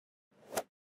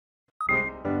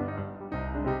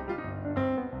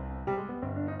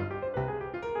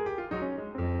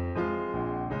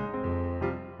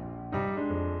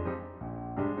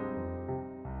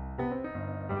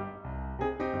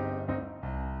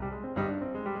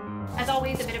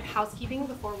always, a bit of housekeeping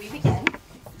before we begin.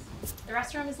 The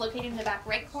restroom is located in the back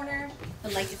right corner. The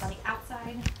light is on the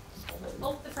outside.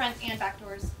 Both the front and back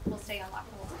doors will stay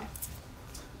unlocked the whole time.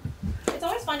 It's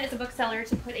always fun as a bookseller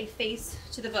to put a face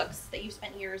to the books that you've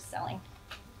spent years selling.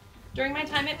 During my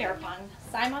time at Bear Pond,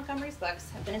 Cy Montgomery's books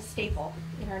have been a staple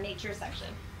in our nature section.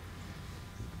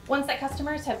 Ones that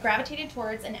customers have gravitated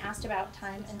towards and asked about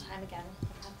time and time again.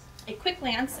 A quick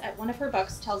glance at one of her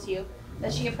books tells you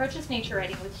that she approaches nature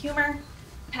writing with humor,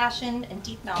 passion, and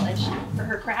deep knowledge for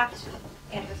her craft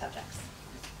and her subjects.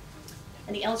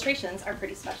 And the illustrations are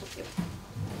pretty special too.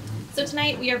 So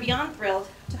tonight we are beyond thrilled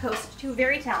to host two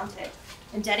very talented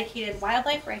and dedicated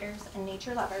wildlife writers and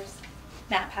nature lovers,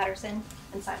 Matt Patterson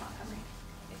and Cy Montgomery.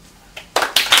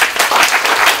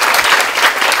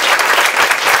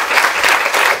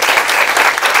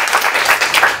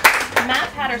 Matt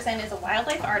Patterson is a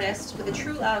wildlife artist with a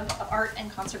true love of art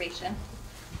and conservation.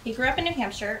 He grew up in New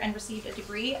Hampshire and received a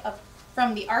degree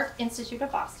from the Art Institute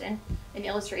of Boston in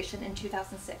illustration in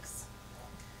 2006.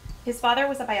 His father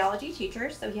was a biology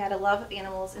teacher, so he had a love of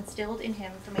animals instilled in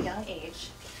him from a young age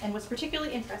and was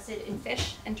particularly interested in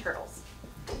fish and turtles.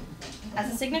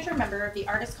 As a signature member of the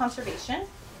Artist Conservation,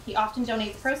 he often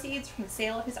donates proceeds from the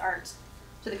sale of his art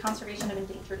to the conservation of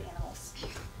endangered animals.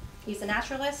 He's a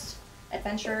naturalist,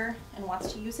 adventurer, and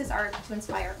wants to use his art to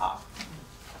inspire awe.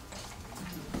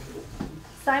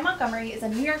 Cy Montgomery is a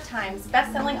New York Times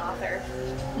best-selling author,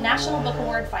 National Book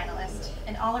Award finalist,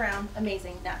 and all-around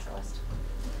amazing naturalist.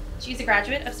 She's a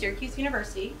graduate of Syracuse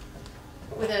University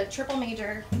with a triple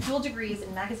major, dual degrees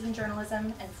in magazine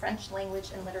journalism and French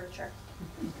language and literature.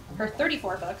 Her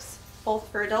 34 books, both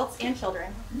for adults and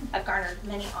children, have garnered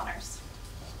many honors.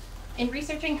 In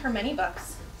researching her many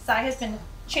books, Cy has been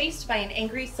chased by an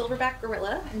angry silverback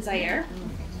gorilla in Zaire,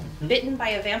 bitten by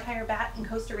a vampire bat in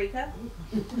Costa Rica,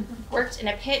 worked in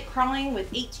a pit crawling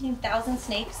with 18,000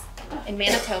 snakes in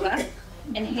Manitoba,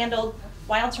 and handled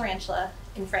wild tarantula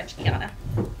in French Guiana.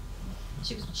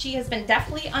 She has been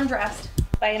deftly undressed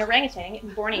by an orangutan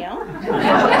in Borneo,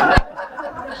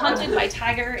 hunted by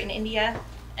tiger in India,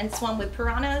 and swum with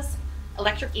piranhas,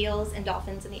 electric eels, and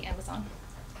dolphins in the Amazon.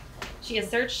 She has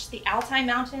searched the Altai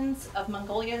Mountains of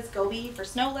Mongolia's Gobi for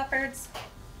snow leopards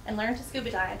and learned to scuba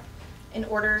dive in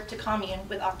order to commune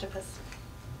with octopus.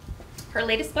 Her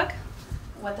latest book,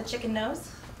 What the Chicken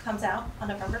Knows, comes out on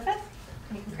November 5th,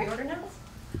 and you can pre-order now.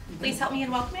 Please help me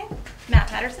in welcoming Matt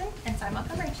Patterson and Cy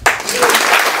Montgomery.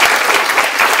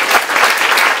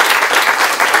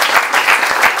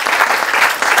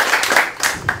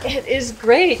 It is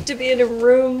great to be in a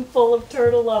room full of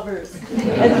turtle lovers.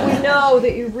 And we know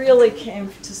that you really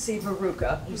came to see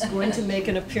Veruca, who's going to make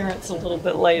an appearance a little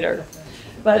bit later.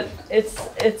 But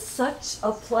it's such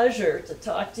a pleasure to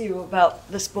talk to you about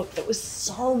this book that was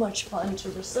so much fun to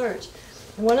research.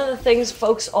 And one of the things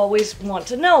folks always want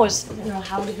to know is,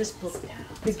 how did this book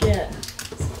begin?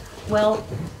 Well,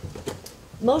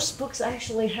 most books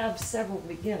actually have several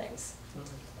beginnings.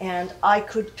 And I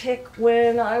could pick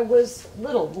when I was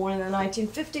little, born in the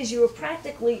 1950s, you were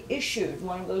practically issued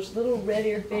one of those little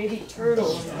red-eared baby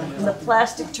turtles in the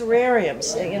plastic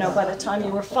terrariums, by the time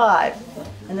you were 5.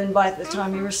 And then by the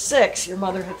time you were 6, your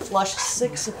mother had flushed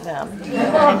 6 of them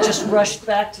and just rushed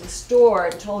back to the store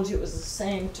and told you it was the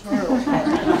same turtle.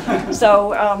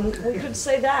 So we could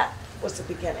say that was the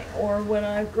beginning. Or when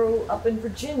I grew up in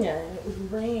Virginia and it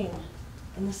would rain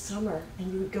in the summer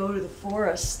and you would go to the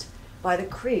forest by the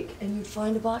creek, and you'd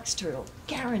find a box turtle,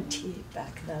 guaranteed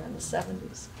back then in the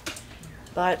 70s.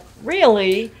 But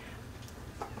really,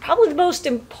 probably the most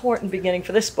important beginning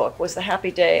for this book was the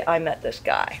happy day I met this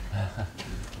guy.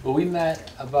 Well, we met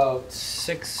about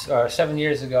 6 or 7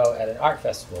 years ago at an art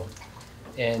festival,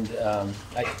 and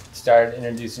I started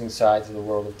introducing Cy to the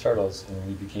world of turtles, and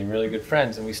we became really good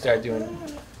friends, and we started doing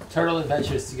turtle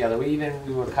adventures together. We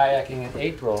were kayaking in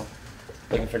April,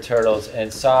 looking for turtles,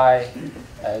 and Cy,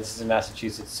 this is in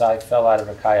Massachusetts, Cy fell out of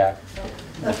a kayak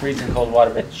in the freezing cold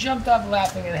water, but jumped up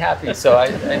laughing and happy, so I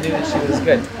knew that she was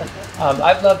good.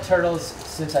 I've loved turtles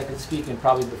since I could speak, and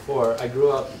probably before. I grew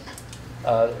up,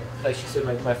 like she said,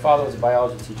 my father was a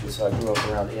biology teacher, so I grew up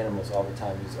around animals all the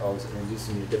time. He was always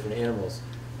introducing me to different animals.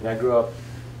 And I grew up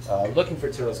looking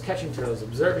for turtles, catching turtles,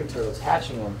 observing turtles,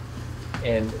 hatching them,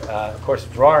 and of course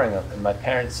drawing them. And my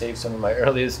parents saved some of my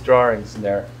earliest drawings, and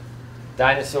they're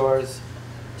dinosaurs,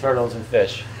 turtles, and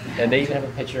fish. And they even have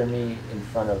a picture of me in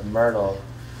front of Myrtle,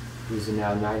 who's a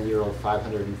now 9-year-old,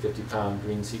 550-pound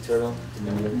green sea turtle in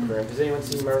the New Aquarium. Has anyone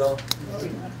seen Myrtle?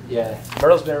 Yeah,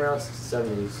 Myrtle's been around since the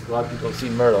 70s. A lot of people have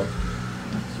seen Myrtle.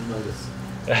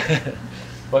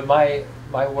 But my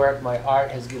my work, my art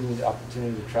has given me the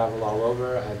opportunity to travel all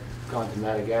over. I've gone to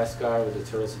Madagascar with the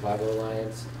Turtle Survival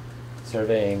Alliance,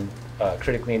 surveying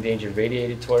critically endangered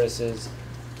radiated tortoises.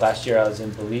 Last year I was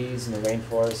in Belize in the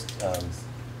rainforest,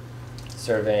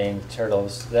 surveying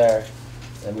turtles there,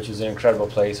 which was an incredible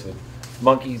place with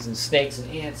monkeys and snakes and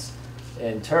ants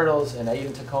and turtles, and I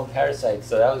even took home parasites,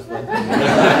 so that was fun.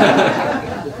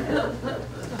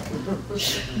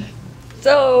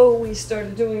 So we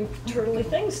started doing turtley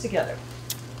things together.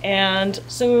 And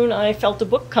soon I felt a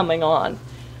book coming on.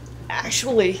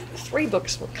 Actually, 3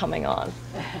 books were coming on.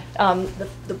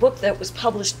 The book that was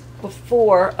published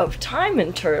before Of Time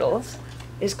in Turtles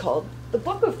is called The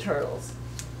Book of Turtles.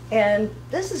 And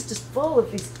this is just full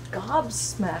of these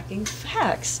gobsmacking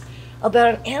facts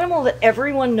about an animal that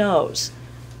everyone knows,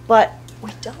 but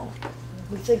we don't.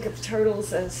 We think of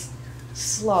turtles as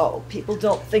slow. People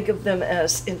don't think of them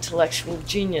as intellectual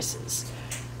geniuses.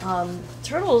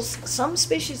 Turtles, some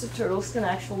species of turtles can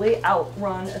actually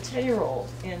outrun a 10-year-old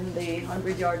in the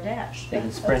 100-yard dash. They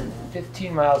can sprint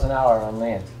 15 miles an hour on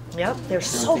land. Yep, they're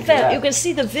so fast. You can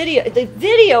see the video. The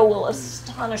video will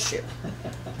astonish you.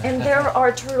 And there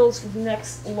are turtles with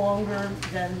necks longer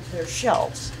than their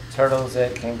shells. Turtles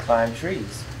that can climb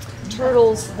trees.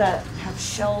 Turtles that have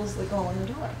shells that go in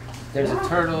the dark. There's a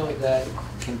turtle that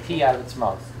can pee out of its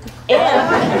mouth.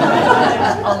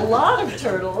 And a lot of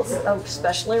turtles,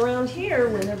 especially around here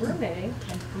when they're roommating,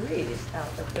 can breathe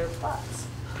out of their butts.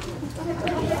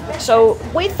 So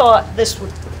we thought this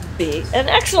would be an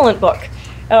excellent book.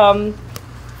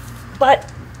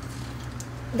 But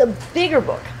the bigger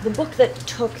book, the book that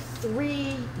took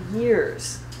 3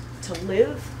 years to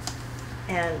live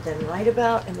and then write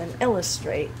about and then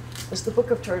illustrate, was the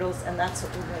Book of Turtles, and that's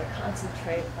what we're going to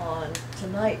concentrate on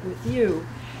tonight with you.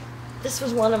 This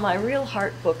was one of my real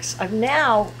heart books.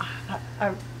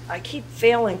 I keep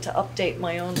failing to update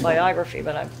my own biography,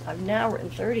 but I've now written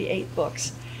 38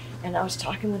 books. And I was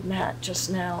talking with Matt just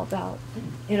now about,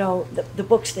 you know, the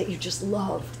books that you just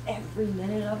loved, every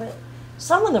minute of it.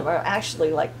 Some of them are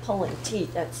actually like pulling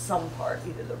teeth at some part.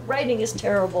 Either the writing is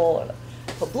terrible, or the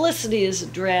publicity is a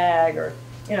drag, or,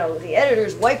 you know, the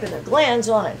editor's wiping their glands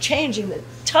on it, changing the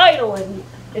title, and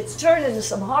it's turned into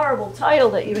some horrible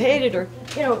title that you hated, or,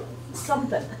 you know,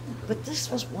 something. But this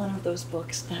was one of those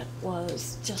books that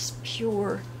was just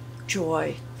pure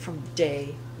joy from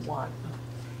day one.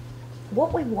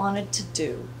 What we wanted to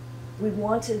do, we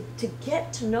wanted to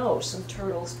get to know some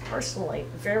turtles personally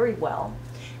very well,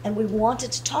 and we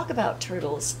wanted to talk about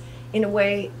turtles in a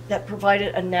way that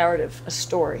provided a narrative, a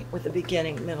story with a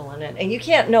beginning, middle, and end. And you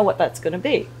can't know what that's going to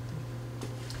be.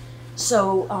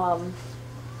 So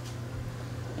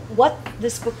what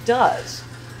this book does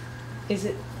is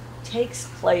it takes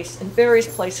place in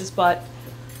various places, but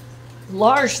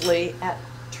largely at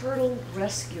Turtle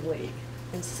Rescue League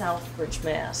in Southbridge,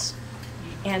 Mass.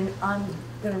 And I'm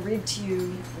going to read to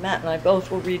you, Matt and I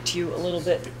both will read to you a little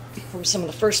bit from some of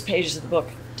the first pages of the book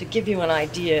to give you an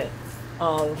idea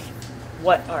of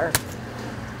what our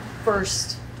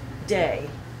first day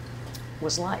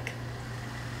was like.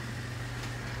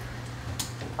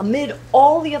 Amid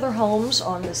all the other homes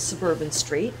on this suburban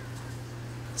street,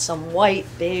 some white,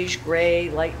 beige, gray,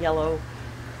 light yellow,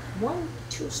 one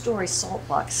 2-story salt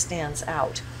box stands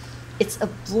out. It's a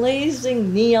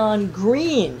blazing neon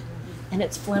green, and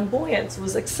its flamboyance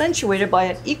was accentuated by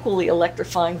an equally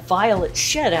electrifying violet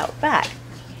shed out back.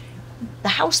 The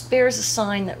house bears a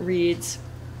sign that reads,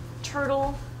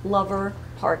 "Turtle Lover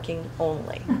Parking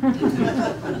Only."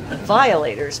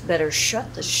 Violators better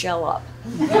shut the shell up.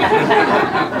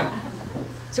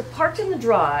 So parked in the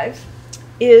drive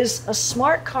is a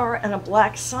smart car and a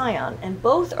black Scion, and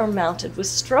both are mounted with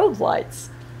strobe lights,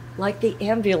 like the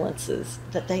ambulances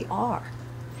that they are.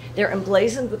 They're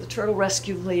emblazoned with the Turtle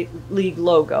Rescue League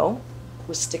logo,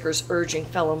 with stickers urging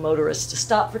fellow motorists to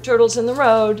stop for turtles in the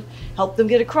road, help them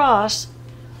get across,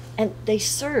 and they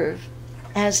serve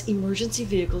as emergency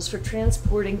vehicles for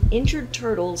transporting injured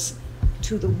turtles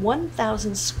to the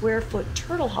 1,000 square foot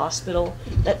turtle hospital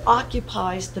that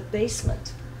occupies the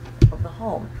basement of the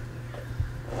home.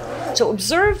 So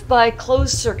observed by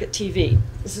closed circuit TV,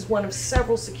 this is one of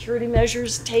several security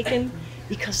measures taken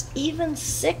because even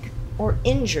sick or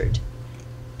injured,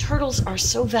 turtles are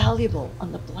so valuable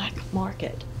on the black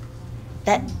market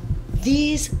that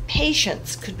these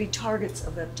patients could be targets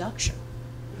of abduction.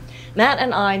 Matt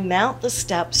and I mount the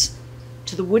steps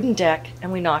to the wooden deck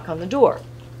and we knock on the door.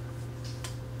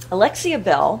 Alexia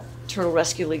Bell, Turtle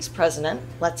Rescue League's president,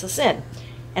 lets us in.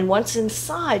 And once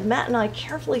inside, Matt and I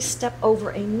carefully step over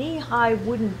a knee-high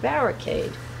wooden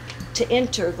barricade to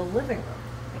enter the living room.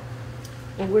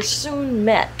 Well, we're soon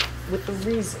met with the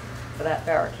reason for that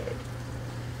barricade.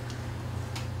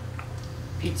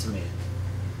 Pizza Man.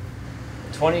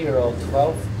 A 20-year-old,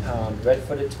 12-pound,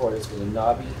 red-footed tortoise with a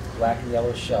knobby black and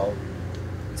yellow shell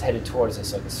is headed towards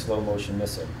us like a slow-motion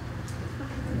missile.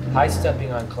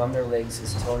 High-stepping on columnar legs,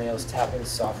 his toenails tapping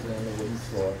softly on the wooden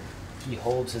floor, he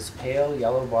holds his pale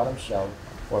yellow bottom shell,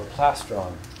 or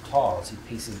plastron, tall as he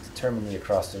paces determinedly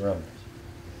across the room.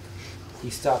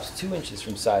 He stops 2 inches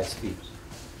from Sai's feet.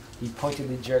 He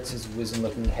pointedly jerks his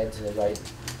wizen-looking head to the right,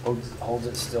 holds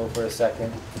it still for a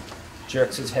second,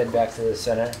 jerks his head back to the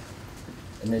center,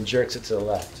 and then jerks it to the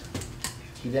left.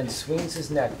 He then swings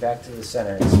his neck back to the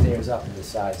center and stares up into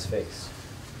Sai's face.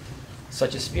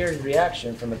 Such a spirited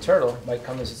reaction from a turtle might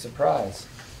come as a surprise.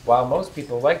 While most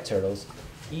people like turtles,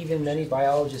 even many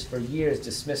biologists for years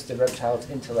dismissed the reptile's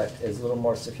intellect as a little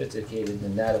more sophisticated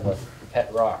than that of a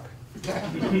pet rock.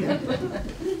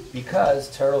 Because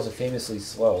turtles are famously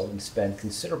slow and spend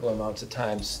considerable amounts of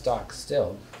time stock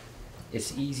still,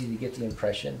 it's easy to get the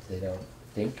impression they don't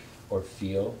think or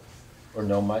feel or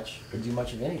know much or do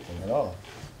much of anything at all.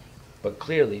 But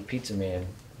clearly, Pizza Man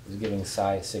is giving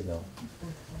Sai a signal,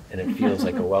 and it feels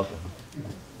like a welcome.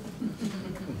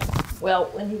 Well,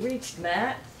 when he reached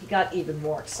Matt, he got even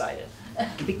more excited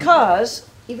because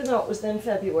even though it was then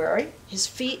February, his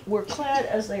feet were clad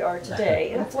as they are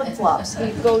today in flip-flops.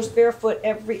 He goes barefoot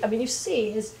you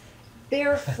see his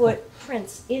barefoot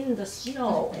prints in the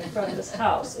snow in front of his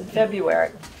house in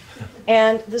February.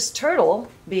 And this turtle,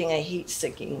 being a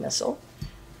heat-seeking missile,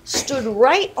 stood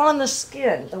right on the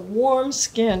skin, the warm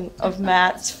skin of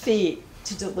Matt's feet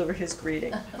to deliver his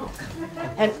greeting.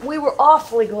 And we were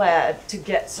awfully glad to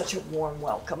get such a warm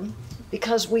welcome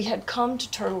because we had come to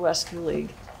Turtle Rescue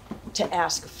League to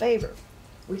ask a favor.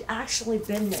 We'd actually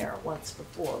been there once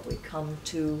before. We'd come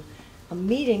to a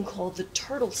meeting called the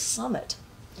Turtle Summit,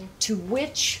 to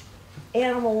which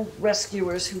animal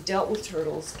rescuers who dealt with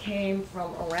turtles came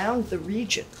from around the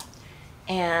region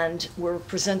and were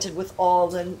presented with all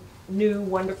the new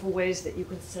wonderful ways that you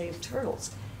can save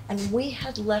turtles. And we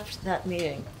had left that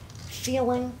meeting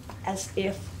feeling as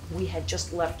if we had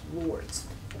just left Lourdes.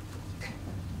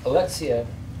 Alexia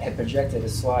had projected a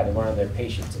slide of one of their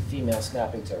patients, a female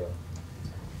snapping turtle.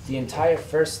 The entire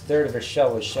first third of her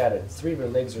shell was shattered, 3 of her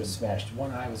legs were smashed,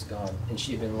 1 eye was gone, and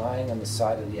she had been lying on the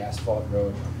side of the asphalt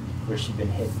road where she'd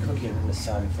been hit, cooking in the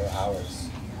sun for hours.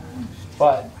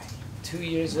 But 2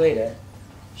 years later,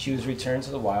 she was returned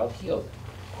to the wild healed.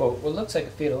 Quote, "What looks like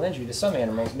a fatal injury to some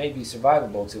animals may be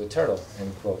survivable to a turtle,"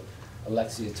 end quote,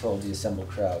 Alexia told the assembled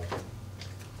crowd.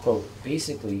 Quote,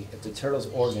 "Basically, if the turtle's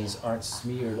organs aren't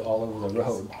smeared all over the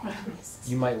road,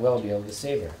 you might well be able to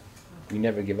save her. We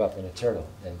never give up on a turtle,"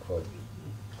 end quote.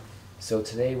 So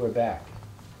today we're back.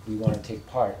 We want to take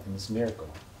part in this miracle.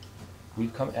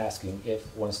 We've come asking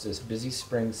if, once this busy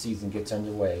spring season gets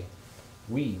underway,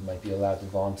 we might be allowed to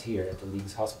volunteer at the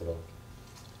League's hospital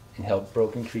and help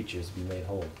broken creatures be made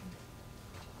whole.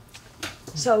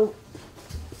 So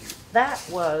that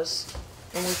was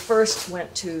when we first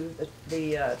went to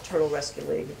the Turtle Rescue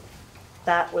League.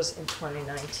 That was in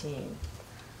 2019.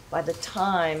 By the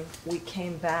time we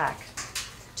came back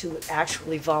to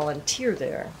actually volunteer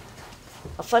there,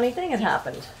 a funny thing had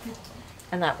happened,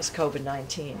 and that was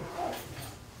COVID-19.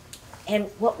 And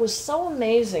what was so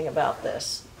amazing about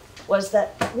this was that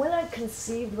when I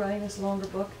conceived writing this longer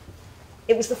book,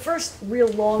 it was the first real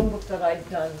long book that I'd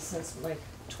done since my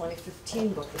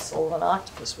 2015 book, The Soul of an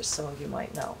Octopus, which some of you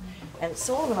might know. And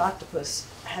Soul of an Octopus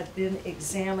had been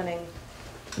examining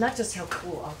not just how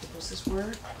cool octopuses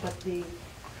were, but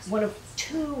one of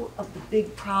 2 of the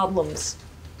big problems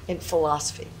in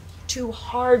philosophy. 2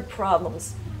 hard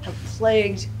problems have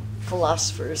plagued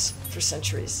philosophers for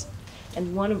centuries.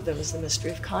 And one of them is the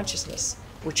mystery of consciousness,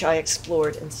 which I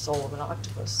explored in Soul of an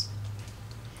Octopus.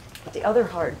 But the other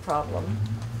hard problem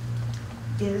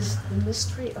is the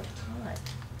mystery of time.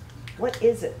 What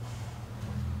is it?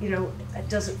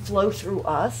 Does it flow through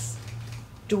us?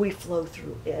 Do we flow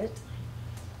through it?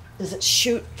 Does it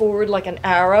shoot forward like an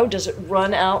arrow? Does it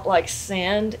run out like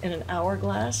sand in an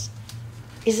hourglass?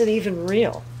 Is it even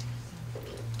real?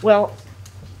 Well,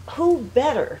 who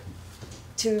better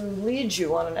to lead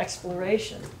you on an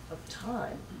exploration of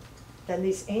time than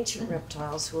these ancient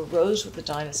reptiles who arose with the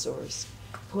dinosaurs,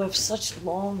 who have such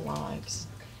long lives,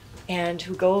 and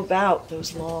who go about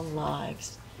those long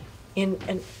lives in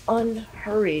an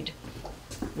unhurried,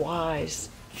 wise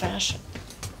fashion.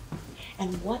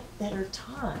 And what better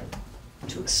time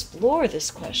to explore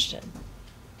this question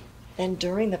than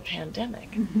during the pandemic?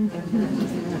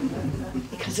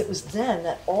 Because it was then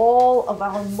that all of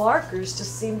our markers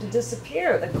just seemed to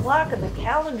disappear. The clock and the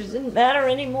calendar didn't matter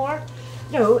anymore.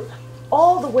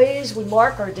 all the ways we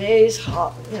mark our days,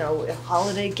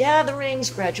 holiday gatherings,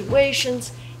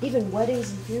 graduations, even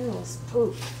weddings and funerals,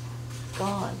 poof,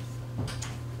 gone.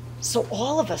 So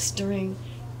all of us during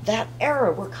that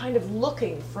era were kind of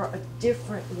looking for a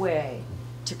different way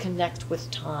to connect with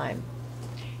time.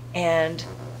 And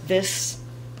this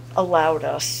allowed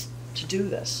us to do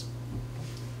this.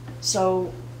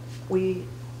 So we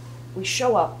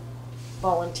show up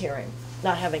volunteering,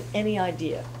 not having any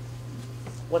idea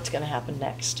what's going to happen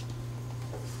next.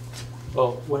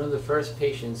 Well, one of the first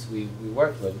patients we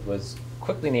worked with was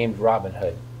quickly named Robin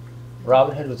Hood.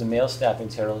 Robin Hood was a male snapping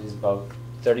turtle. He's about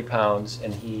 30 pounds,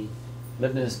 and he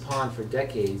lived in this pond for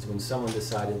decades when someone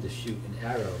decided to shoot an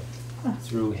arrow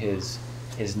through his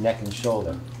neck and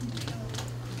shoulder.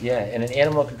 Yeah, and an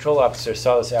animal control officer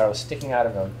saw this arrow sticking out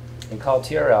of him and called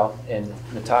TRL, and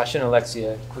Natasha and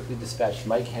Alexia quickly dispatched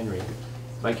Mike Henry.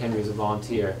 Mike Henry is a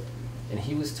volunteer, and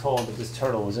he was told that this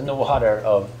turtle was in the water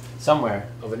of somewhere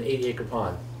of an 80-acre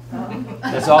pond.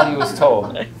 That's all he was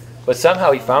told. But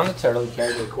somehow he found the turtle. He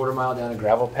carried it a quarter mile down a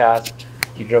gravel path.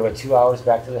 He drove it 2 hours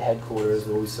back to the headquarters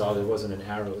where we saw there wasn't an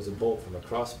arrow, it was a bolt from a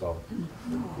crossbow.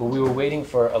 Well, we were waiting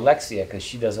for Alexia because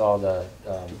she does all the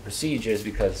procedures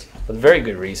because, for the very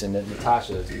good reason that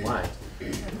Natasha is blind.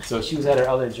 So she was at her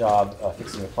other job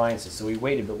fixing appliances. So we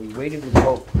waited, but we waited with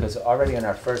hope because already on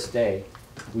our first day,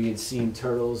 we had seen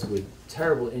turtles with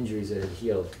terrible injuries that had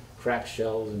healed, cracked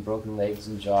shells and broken legs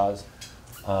and jaws.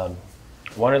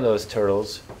 One of those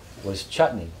turtles was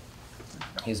Chutney.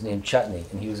 He was named Chutney,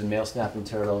 and he was a male snapping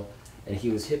turtle, and he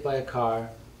was hit by a car,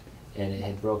 and it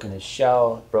had broken his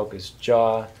shell, broke his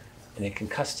jaw, and it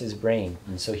concussed his brain.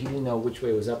 And so he didn't know which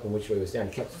way was up and which way was down.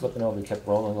 He kept flipping over, he kept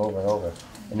rolling over and over.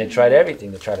 And they tried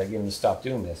everything to try to get him to stop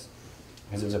doing this,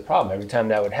 because there was a problem. Every time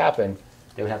that would happen,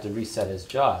 they would have to reset his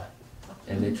jaw.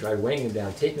 And they tried weighing him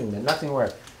down, taping him down, nothing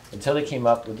worked, until they came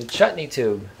up with the Chutney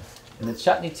tube. And the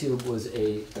Chutney tube was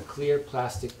a clear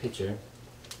plastic pitcher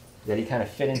that he kind of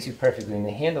fit into perfectly, and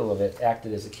the handle of it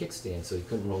acted as a kickstand so he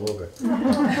couldn't roll over.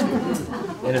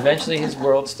 And eventually his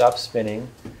world stopped spinning,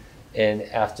 and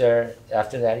after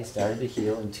that he started to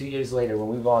heal, and 2 years later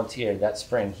when we volunteered that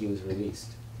spring he was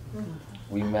released.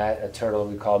 We met a turtle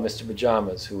we called Mr.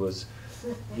 Pajamas,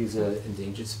 he's an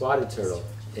endangered spotted turtle,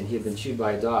 and he had been chewed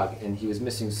by a dog, and he was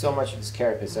missing so much of his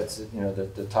carapace, that's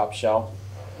the top shell,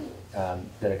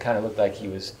 that it kind of looked like he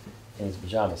was in his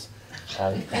pajamas.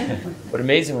 But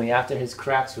amazingly, after his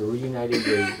cracks were reunited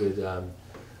with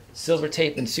silver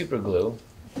tape and super glue,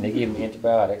 and they gave him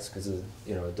antibiotics because of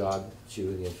a dog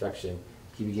chew, the infection,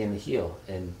 he began to heal.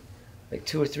 And like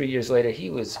 2 or 3 years later, he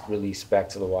was released back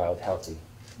to the wild, healthy.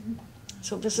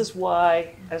 So this is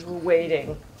why, as we're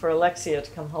waiting for Alexia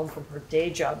to come home from her day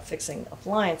job fixing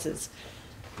appliances,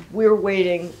 we're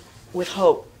waiting with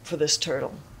hope for this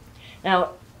turtle.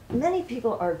 Now, many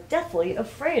people are deathly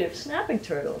afraid of snapping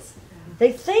turtles.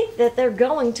 They think that they're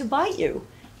going to bite you.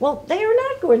 Well, they are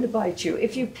not going to bite you.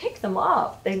 If you pick them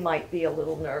up, they might be a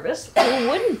little nervous. Who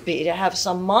wouldn't be to have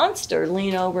some monster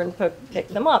lean over and pick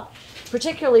them up,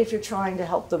 particularly if you're trying to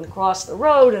help them cross the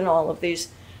road and all of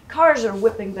these cars are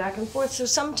whipping back and forth. So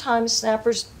sometimes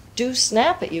snappers do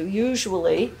snap at you.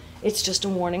 Usually, it's just a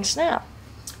warning snap.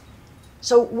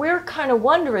 So we're kind of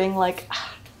wondering, like,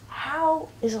 how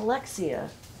is Alexia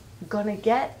going to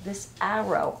get this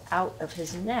arrow out of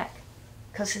his neck?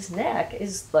 Because his neck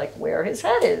is like where his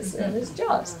head is and his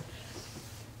jaws.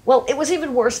 Well, it was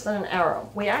even worse than an arrow.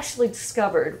 We actually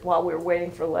discovered while we were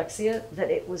waiting for Alexia that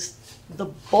it was the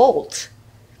bolt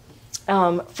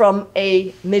from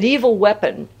a medieval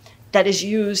weapon that is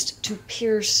used to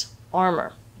pierce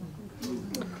armor.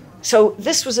 So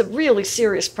this was a really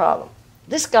serious problem.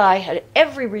 This guy had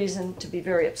every reason to be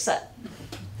very upset.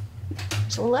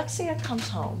 So Alexia comes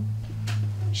home.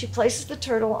 She places the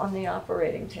turtle on the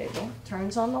operating table,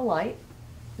 turns on the light,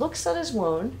 looks at his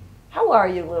wound. How are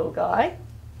you, little guy?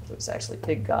 It was actually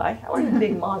big guy. How are you,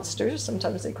 big monster?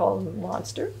 Sometimes they call him a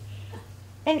monster.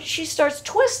 And she starts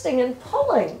twisting and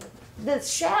pulling the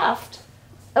shaft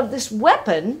of this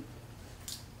weapon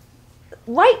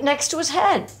right next to his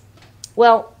head.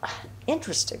 Well,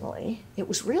 interestingly, it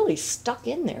was really stuck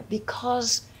in there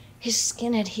because his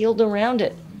skin had healed around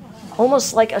it.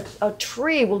 Almost like a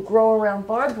tree will grow around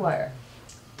barbed wire.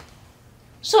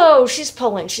 So she's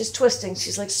pulling, she's twisting,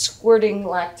 she's like squirting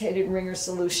lactated ringer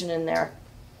solution in there.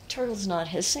 Turtle's not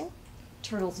hissing,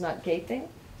 turtle's not gaping,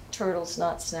 turtle's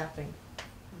not snapping.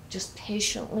 Just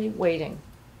patiently waiting.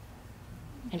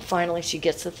 And finally she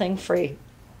gets the thing free.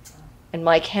 And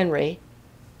Mike Henry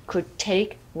could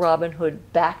take Robin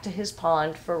Hood back to his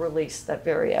pond for release that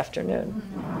very afternoon.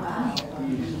 Wow.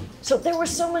 So there were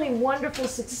so many wonderful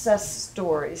success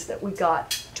stories that we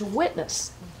got to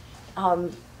witness.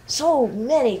 So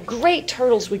many great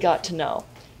turtles we got to know.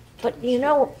 But you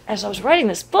know, as I was writing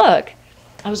this book,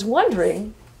 I was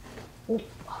wondering, well,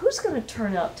 who's going to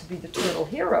turn out to be the turtle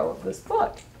hero of this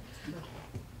book?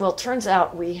 Well, it turns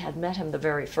out we had met him the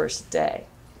very first day.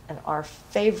 And our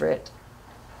favorite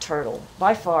turtle,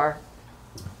 by far,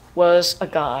 was a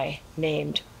guy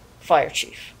named Fire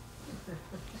Chief.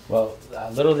 Well,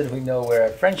 little did we know where our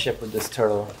friendship with this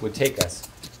turtle would take us.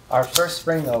 Our first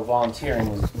spring, though,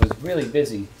 volunteering was really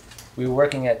busy. We were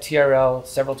working at TRL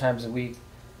several times a week,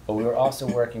 but we were also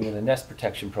working with a nest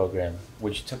protection program,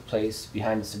 which took place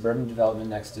behind the suburban development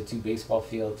next to 2 baseball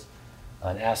fields,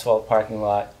 an asphalt parking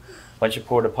lot, a bunch of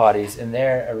porta potties, and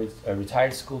there a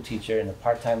retired school teacher and a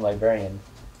part-time librarian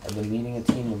had been leading a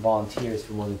team of volunteers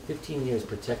for more than 15 years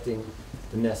protecting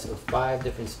the nests of 5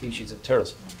 different species of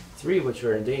turtles, 3 of which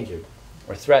were endangered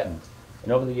or threatened.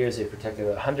 And over the years, they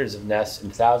protected hundreds of nests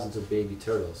and thousands of baby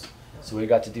turtles. So we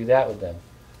got to do that with them.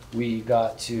 We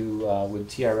got to, with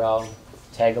TRL,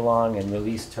 tag along and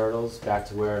release turtles back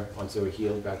to where, once they were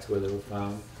healed, back to where they were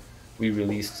found. We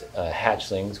released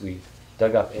hatchlings. We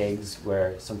dug up eggs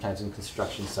where sometimes in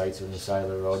construction sites or on the side of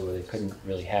the road where they couldn't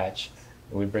really hatch.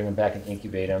 And we'd bring them back and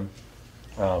incubate them.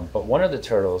 But one of the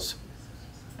turtles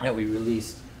that we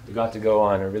released, we got to go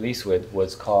on a release with,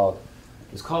 was called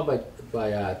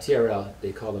by TRL,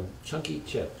 they called him Chunky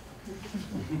Chip.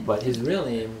 But his real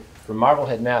name, from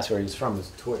Marblehead, Mass, where he's from,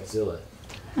 was Tortzilla.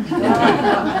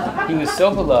 He was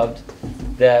so beloved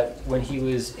that when he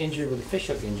was injured with a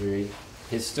fishhook injury,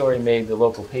 his story made the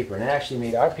local paper, and it actually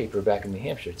made our paper back in New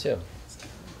Hampshire, too.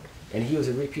 And he was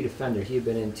a repeat offender. He had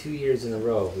been in 2 years in a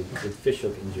row with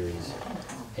fishhook injuries.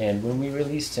 And when we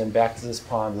released him back to this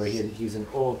pond where he's an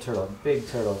old turtle, a big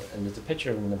turtle, and there's a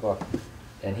picture of him in the book,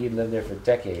 and he had lived there for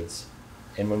decades.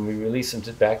 And when we released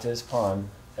him back to this pond,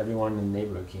 everyone in the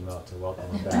neighborhood came out to welcome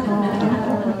him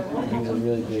back. He was a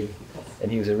really big, and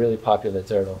he was a really popular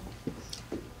turtle.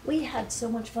 We had so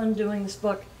much fun doing this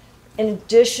book. In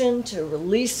addition to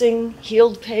releasing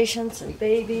healed patients and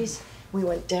babies, we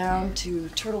went down to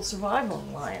Turtle Survival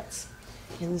Alliance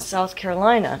in South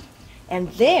Carolina. And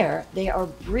there, they are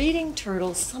breeding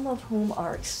turtles, some of whom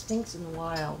are extinct in the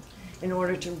wild, in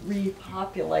order to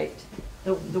repopulate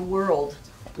the world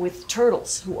with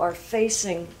turtles who are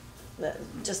facing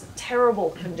just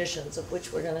terrible conditions, of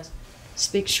which we're going to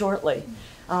speak shortly.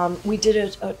 We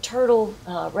did a turtle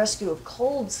rescue of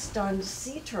cold-stunned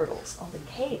sea turtles on the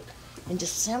Cape in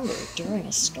December during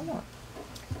a storm.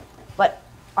 But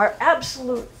our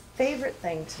absolute favorite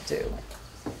thing to do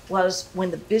was,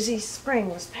 when the busy spring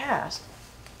was past,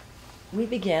 we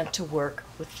began to work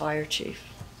with Fire Chief.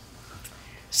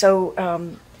 So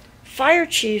Fire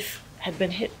Chief had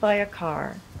been hit by a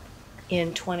car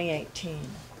in 2018,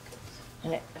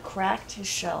 and it cracked his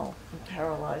shell and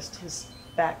paralyzed his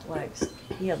back legs.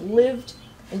 He had lived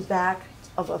in back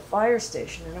of a fire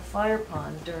station in a fire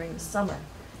pond during the summer,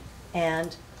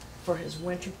 and for his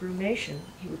winter brumation,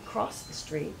 he would cross the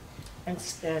street and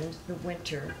spend the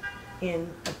winter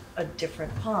in a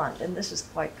different pond, and this is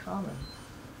quite common.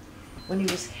 When he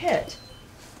was hit,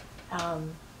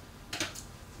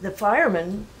 the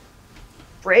firemen,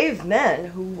 brave men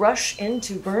who rush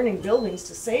into burning buildings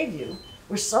to save you,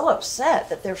 were so upset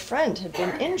that their friend had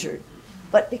been injured.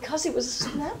 But because he was a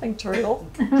snapping turtle,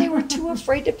 they were too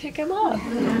afraid to pick him up.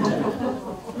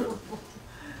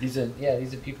 These are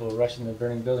people who rush into a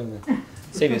burning building to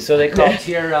save you. So they called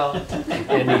TRL,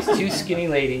 and these 2 skinny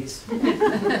ladies,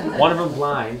 one of them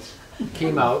blind,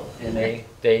 came out, and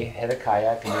they had a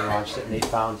kayak, and they launched it, and they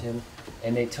found him,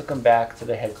 and they took him back to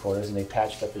the headquarters, and they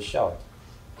patched up his shell.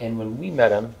 And when we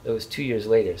met him, it was 2 years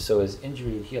later, so his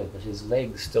injury had healed, but his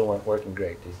legs still weren't working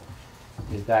great.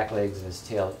 His back legs and his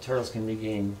tail. Turtles can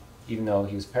regain, even though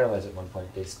he was paralyzed at one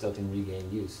point, they still can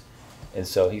regain use. And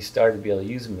so he started to be able to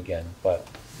use them again, but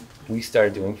we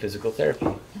started doing physical therapy.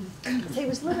 He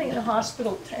was living in a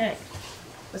hospital tank,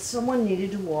 but someone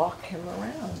needed to walk him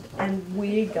around, and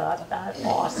we got that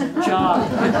awesome job.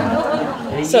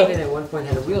 And he even at one point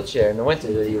had a wheelchair in the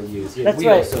winter that he would use. He had wheels,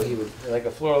 right. So he would, like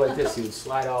a floor like this, he would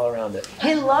slide all around it.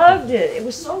 He loved it. It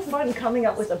was so fun coming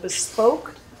up with a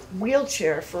bespoke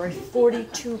wheelchair for a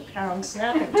 42-pound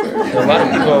snapping turtle. A lot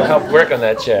of people helped work on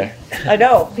that chair. I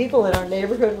know. People in our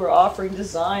neighborhood were offering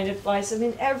design advice. I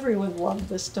mean, everyone loved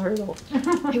this turtle.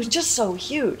 He was just so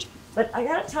huge. But I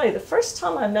got to tell you, the first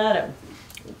time I met him,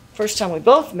 first time we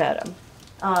both met him,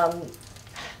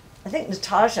 I think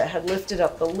Natasha had lifted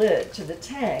up the lid to the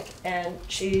tank, and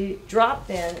she dropped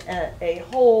in a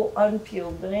whole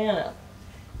unpeeled banana.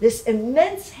 This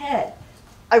immense head.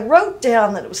 I wrote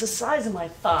down that it was the size of my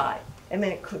thigh. I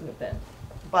mean, it couldn't have been,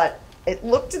 but it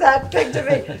looked that big to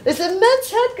me. This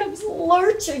immense head comes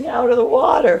lurching out of the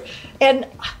water. And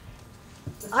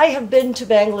I have been to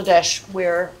Bangladesh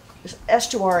where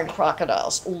estuarine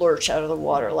crocodiles lurch out of the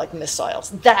water like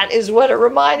missiles. That is what it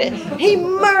reminded. He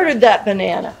murdered that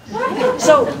banana.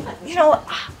 So, you know,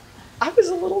 I was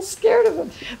a little scared of him.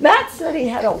 Matt said he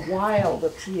had a wild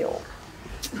appeal.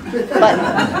 But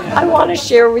I want to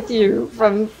share with you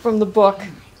from the book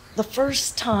the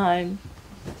first time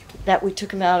that we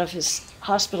took him out of his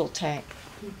hospital tank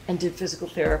and did physical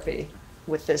therapy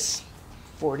with this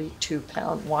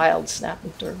 42-pound wild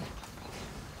snapping turtle.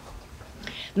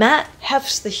 Matt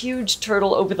hefts the huge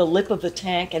turtle over the lip of the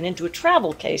tank and into a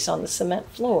travel case on the cement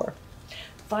floor.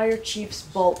 Fire Chief's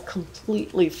bulk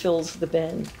completely fills the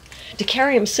bin. To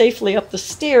carry him safely up the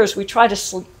stairs, we try to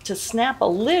snap a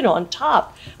lid on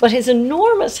top, but his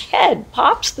enormous head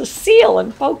pops the seal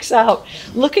and pokes out,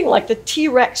 looking like the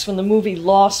T-Rex from the movie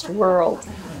Lost World.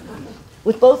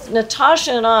 With both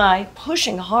Natasha and I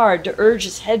pushing hard to urge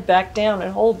his head back down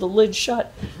and hold the lid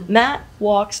shut, Matt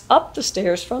walks up the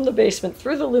stairs from the basement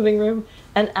through the living room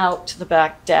and out to the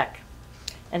back deck.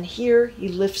 And here he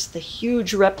lifts the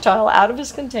huge reptile out of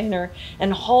his container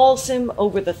and hauls him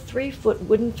over the 3-foot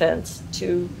wooden fence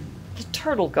to the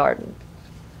turtle garden.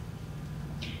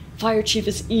 Fire Chief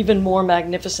is even more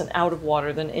magnificent out of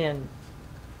water than in.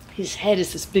 His head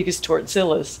is as big as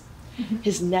Tortzilla's.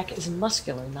 His neck is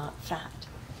muscular, not fat.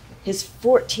 His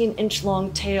 14-inch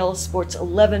long tail sports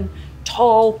 11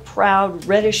 tall, proud,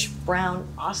 reddish-brown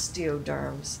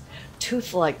osteoderms,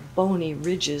 tooth-like bony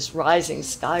ridges rising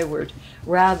skyward,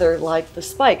 rather like the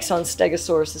spikes on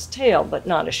Stegosaurus's tail, but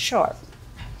not as sharp.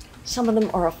 Some of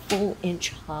them are a full inch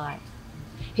high.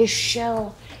 His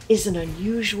shell is an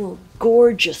unusual,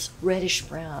 gorgeous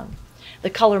reddish-brown, the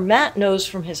color Matt knows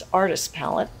from his artist's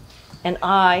palette, and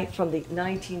I from the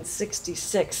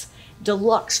 1966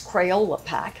 deluxe Crayola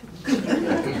pack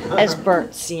as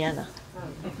burnt sienna.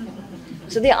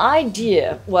 So the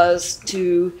idea was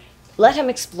to let him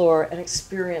explore and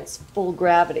experience full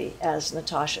gravity, as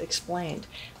Natasha explained.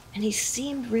 And he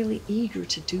seemed really eager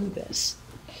to do this.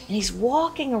 And he's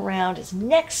walking around, his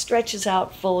neck stretches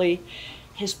out fully,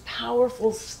 his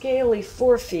powerful, scaly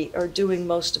forefeet are doing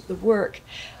most of the work.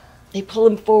 They pull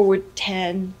him forward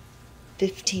 10,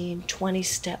 15, 20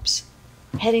 steps,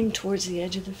 heading towards the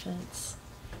edge of the fence.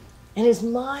 And his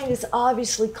mind is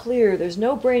obviously clear. There's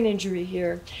no brain injury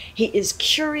here. He is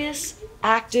curious,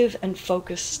 active, and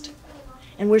focused.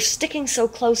 And we're sticking so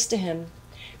close to him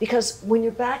because when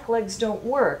your back legs don't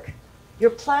work,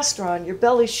 your plastron, your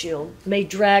belly shield, may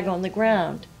drag on the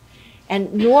ground.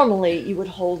 And normally you would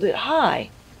hold it high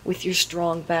with your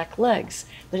strong back legs,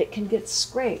 but it can get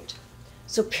scraped.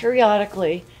 So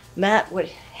periodically, Matt would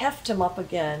heft him up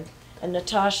again, and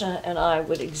Natasha and I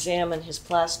would examine his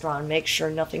plastron, make sure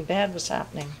nothing bad was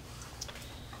happening.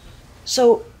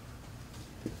 So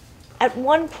at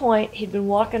one point, he'd been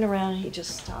walking around and he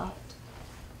just stopped.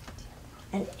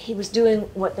 And he was doing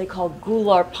what they call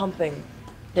gular pumping.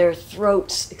 Their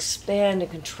throats expand and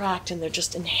contract, and they're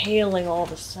just inhaling all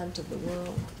the scent of the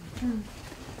world.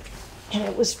 And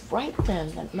it was right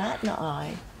then that Matt and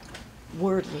I,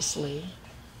 wordlessly,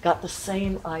 got the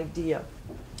same idea.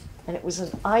 And it was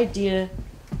an idea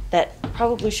that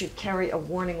probably should carry a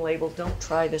warning label, don't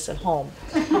try this at home.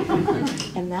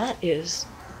 And that is,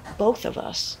 both of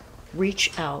us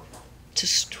reach out to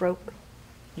stroke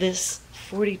this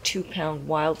 42-pound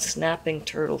wild snapping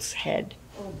turtle's head.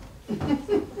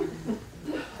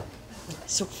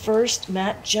 So first,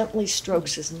 Matt gently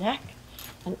strokes his neck,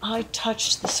 and I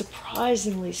touch the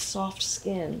surprisingly soft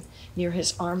skin near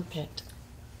his armpit.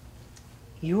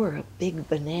 "You're a big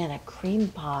banana cream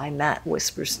pie," Matt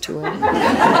whispers to him. And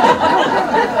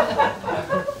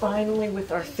finally,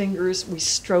 with our fingers, we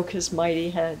stroke his mighty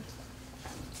head.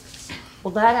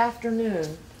 Well, that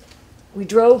afternoon, we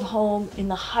drove home in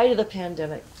the height of the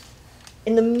pandemic,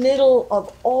 in the middle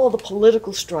of all the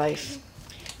political strife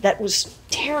that was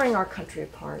tearing our country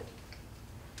apart.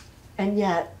 And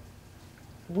yet,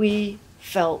 we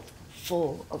felt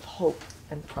full of hope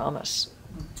and promise.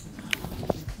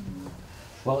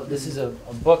 Well, this is a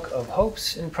book of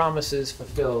hopes and promises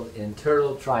fulfilled in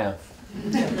turtle triumph.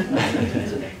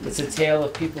 It's a tale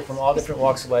of people from all different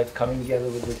walks of life coming together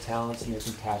with their talents and their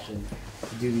compassion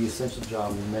to do the essential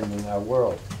job of mending our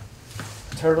world.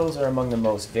 Turtles are among the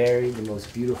most varied, the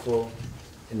most beautiful,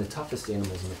 and the toughest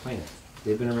animals on the planet.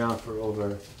 They've been around for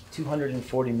over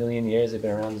 240 million years. They've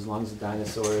been around as long as the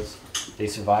dinosaurs. They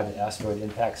survived an asteroid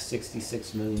impact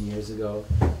 66 million years ago.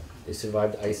 They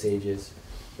survived ice ages.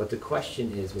 But the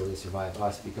question is, will they survive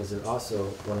us? Because they're also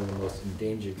one of the most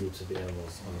endangered groups of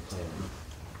animals on the planet.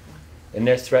 And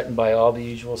they're threatened by all the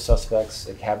usual suspects,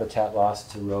 like habitat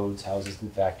loss to roads, houses,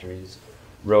 and factories.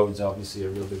 Roads, obviously, are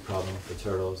a real big problem for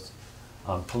turtles.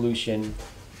 Pollution,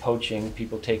 poaching,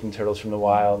 people taking turtles from the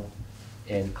wild,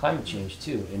 and climate change,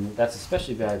 too. And that's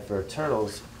especially bad for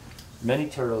turtles. Many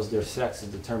turtles, their sex is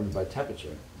determined by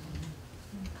temperature.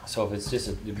 So if it's just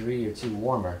a degree or two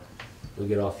warmer, you'll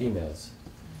get all females.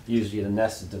 Usually the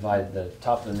nest is divided, the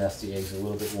top of the nest, the eggs are a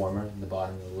little bit warmer, and the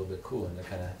bottom is a little bit cooler, and that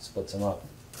kind of splits them up.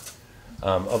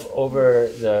 Of over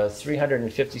the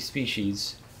 350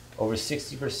 species, over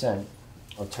 60%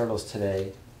 of turtles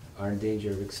today are in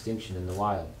danger of extinction in the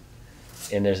wild.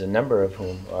 And there's a number of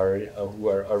whom who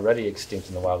are already extinct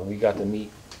in the wild, and we got to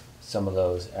meet some of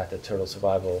those at the Turtle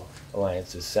Survival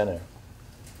Alliance's center.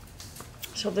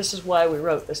 So this is why we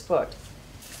wrote this book.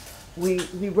 We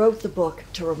wrote the book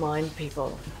to remind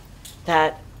people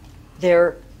that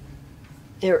there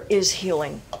is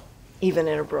healing even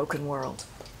in a broken world.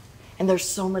 And there's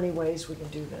so many ways we can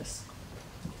do this.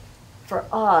 For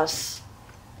us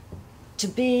to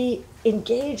be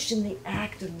engaged in the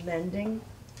act of mending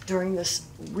during this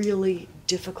really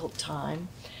difficult time,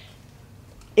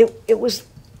 it was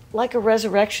like a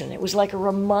resurrection. It was like a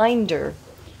reminder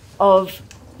of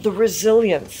the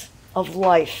resilience of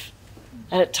life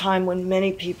at a time when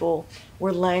many people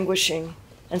were languishing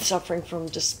and suffering from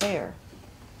despair.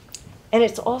 And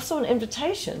it's also an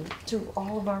invitation to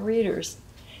all of our readers,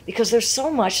 because there's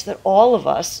so much that all of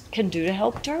us can do to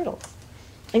help turtles,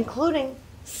 including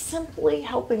simply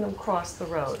helping them cross the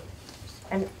road.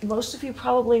 And most of you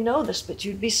probably know this, but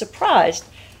you'd be surprised.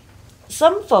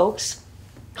 Some folks,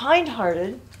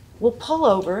 kind-hearted, will pull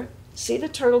over, see the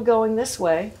turtle going this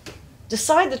way,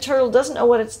 decide the turtle doesn't know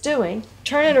what it's doing,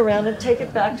 turn it around and take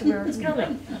it back to where it's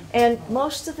coming. And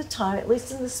most of the time, at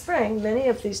least in the spring, many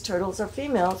of these turtles are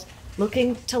females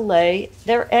looking to lay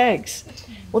their eggs.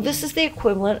 Well, this is the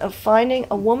equivalent of finding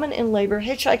a woman in labor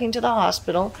hitchhiking to the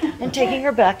hospital and taking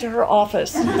her back to her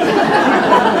office.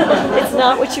 It's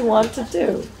not what you want to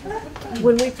do.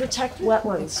 When we protect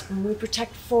wetlands, when we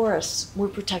protect forests, we're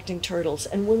protecting turtles.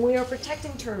 And when we are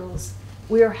protecting turtles,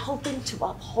 we are helping to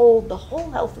uphold the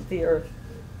whole health of the earth.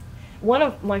 One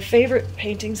of my favorite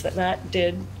paintings that Matt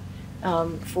did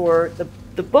for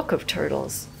the Book of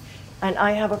Turtles, and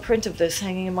I have a print of this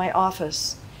hanging in my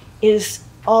office, is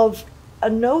of a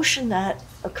notion that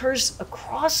occurs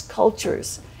across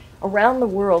cultures around the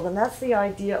world, and that's the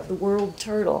idea of the world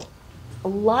turtle. A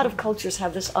lot of cultures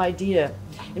have this idea.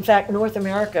 In fact, North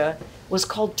America was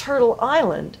called Turtle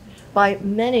Island by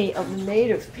many of the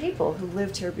native people who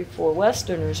lived here before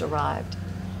Westerners arrived.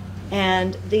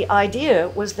 And the idea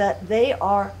was that they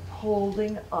are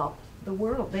holding up the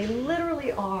world. They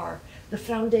literally are the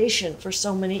foundation for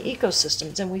so many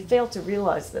ecosystems, and we fail to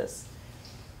realize this.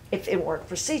 If it weren't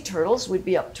for sea turtles, we'd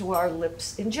be up to our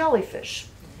lips in jellyfish.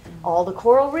 All the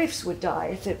coral reefs would die.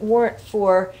 If it weren't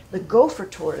for the gopher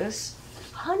tortoise,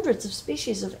 hundreds of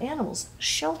species of animals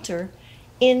shelter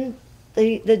in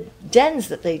the dens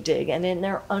that they dig and in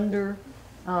their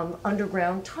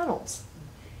underground tunnels.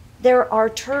 There are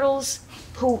turtles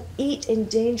who eat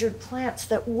endangered plants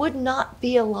that would not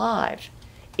be alive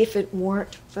if it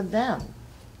weren't for them.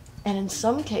 And in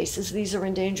some cases, these are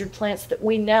endangered plants that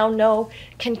we now know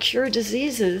can cure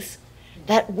diseases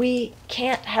that we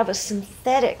can't have a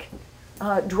synthetic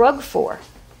drug for.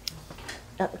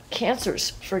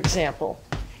 Cancers, for example,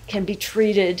 can be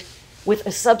treated with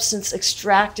a substance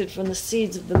extracted from the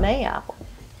seeds of the mayapple.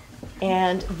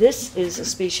 And this is a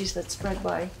species that's spread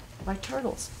by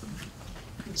turtles.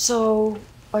 So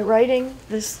by writing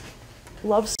this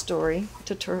love story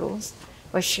to turtles,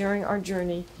 by sharing our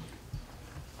journey,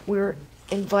 we're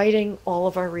inviting all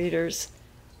of our readers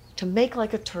to make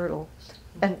like a turtle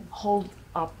and hold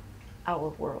up our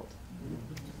world.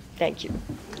 Thank you.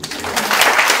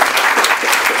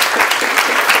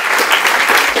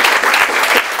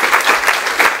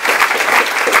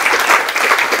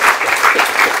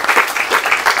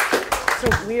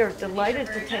 So we are delighted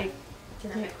to take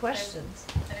questions.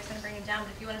 I'm just going to bring them down,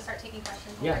 but if you want to start taking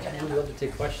questions, we'll Yeah, bring them we'd down. love to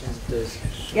take questions.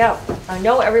 Yeah, I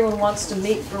know everyone wants to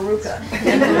meet Veruca.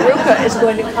 And Veruca is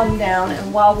going to come down,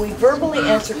 and while we verbally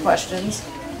answer questions,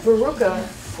 Veruca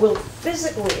will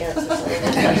physically answer some of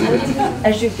the questions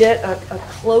as you get a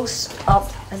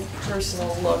close-up and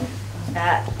personal look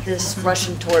at this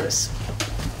Russian tortoise.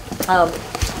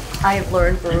 I have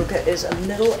learned Veruca is a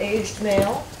middle-aged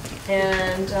male,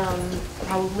 and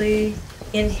probably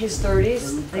in his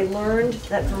 30s, they learned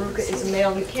that Veruca is a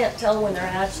male. You can't tell when they're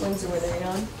hatchlings or when they're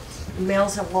young.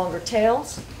 Males have longer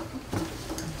tails.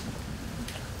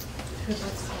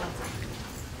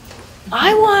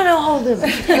 I want to hold him.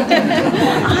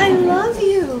 I love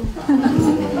you.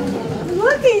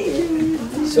 Look at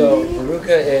you. So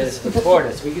Veruca is a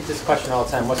tortoise. We get this question all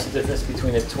the time. What's the difference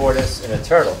between a tortoise and a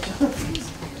turtle?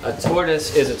 A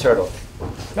tortoise is a turtle.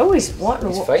 No, he's wanting to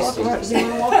He's walk feisty. around. Does he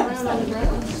want to walk around on the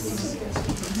ground?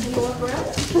 Can you walk around?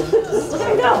 Look at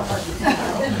him go.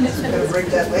 Gonna break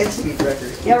that land speed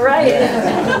record. Yeah, right.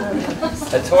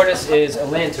 A tortoise is a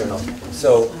land turtle.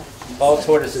 So all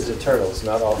tortoises are turtles,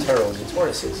 not all turtles are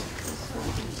tortoises.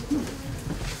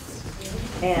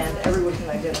 And everyone can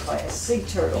identify a sea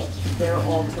turtle. They're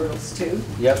all turtles too.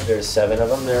 Yep, there's 7 of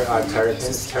them. There are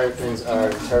terrapins. Terrapins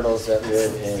are turtles that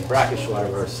live in brackish water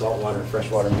or saltwater and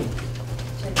freshwater meat.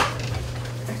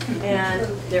 And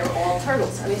they're all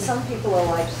turtles. I mean, some people are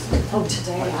like, oh,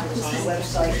 today I was on the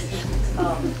website.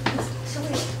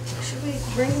 Should we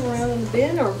bring him around in the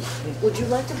bin, or would you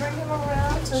like to bring him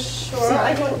around? Sure.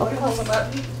 I can hold them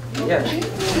up. Yeah.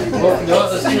 Well, no,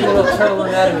 let's do a little turtle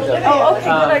anatomy though. Oh, okay,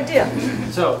 good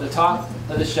idea. So the top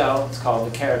of the shell is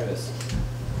called the carapace.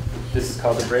 This is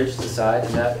called the bridge to the side,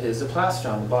 and that is the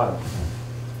plastron on the bottom.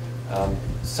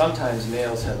 Sometimes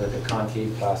males have like a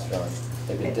concave plastron,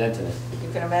 like a dent in it. You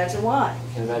can imagine why.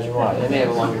 You can imagine why. And they have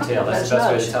a longer tail. That's the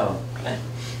best way to tell them.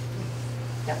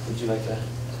 Yeah. Would you like that?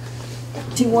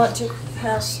 Do you want to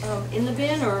pass in the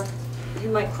bin, or you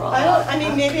might crawl out? I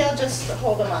mean, maybe I'll just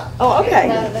hold him up. Oh, okay.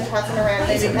 Rather than passing around.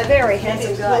 He's Maybe a very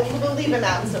handsome guy. We'll leave him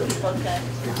out so people can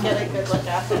get a good look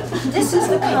at him. This is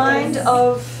the kind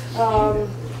of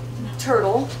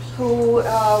turtle who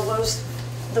was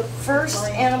the first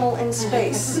animal in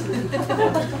space.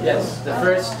 Yes, the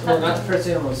first, well, not the first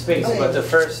animal in space, but the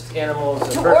first animal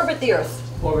To orbit the Earth.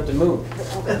 orbit the moon.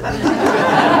 Yeah,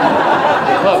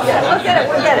 we'll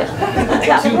get it.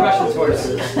 Yeah. 2 Russian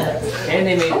tortoises. And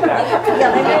they made it back.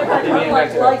 Yeah, they made it back, They made it unlike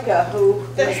back to Laika, who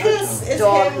The was hiss the is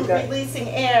dog him who got... releasing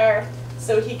air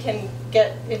so he can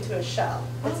get into a shell.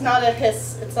 It's not a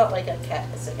hiss, it's not like a cat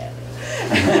hissing at you.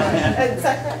 Is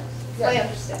that correct? I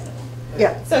understand.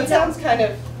 Yeah. So it sounds kind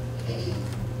of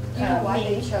why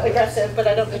they mean, chose aggressive, but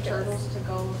I don't think turtles to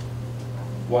go.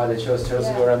 Why they chose turtles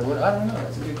to go around the moon? I don't know.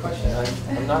 That's a good question.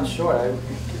 I'm not sure.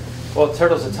 Well,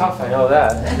 turtles are tough. I know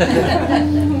that.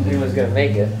 Anyone's gonna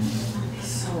make it. He's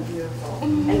so beautiful.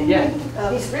 And Yeah.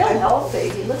 he's real healthy.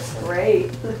 He looks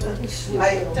great.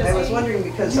 I was wondering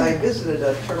because I visited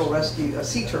a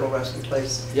sea turtle rescue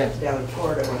place Yeah. down in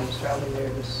Florida when I was traveling there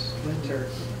this winter.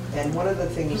 And one of the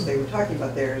things they were talking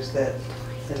about there is that,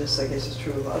 and this I guess is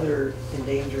true of other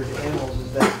endangered animals,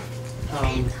 is that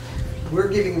we're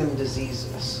giving them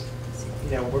diseases.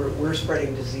 You know, we're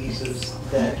spreading diseases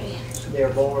that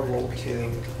they're vulnerable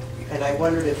to. And I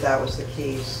wondered if that was the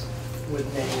case with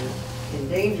many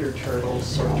endangered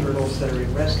turtles or turtles that are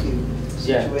in rescue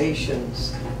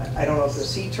situations. I don't know if the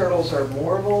sea turtles are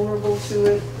more vulnerable to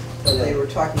it, but they were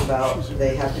talking about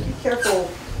they have to be careful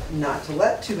not to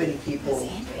let too many people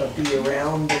be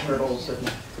around the turtles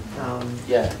and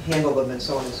handle them and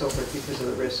so on and so forth because of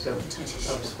the risk of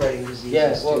spreading diseases.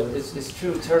 Yeah, well, it's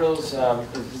true. Turtles,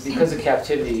 because of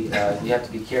captivity, you have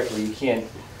to be careful. You can't,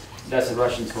 that's a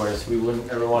Russian tortoise. We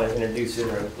wouldn't ever want to introduce it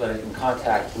or let it in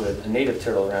contact with a native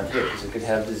turtle around here because it could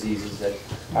have diseases that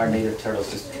our native turtles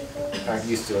just aren't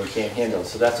used to and can't handle.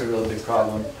 So that's a real big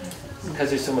problem. Because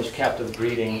there's so much captive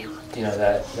breeding, you know,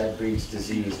 that breeds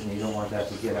disease, and you don't want that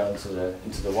to get out into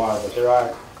the wild. But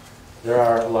there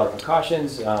are a lot of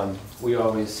precautions. We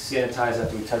always sanitize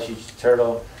after we touch each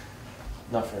turtle,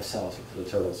 not for ourselves, but for the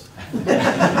turtles.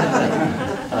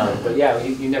 But yeah,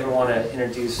 you never want to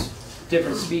introduce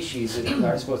different species that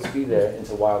aren't supposed to be there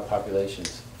into wild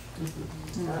populations.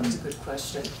 That's a good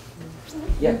question.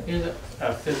 Yeah. Here's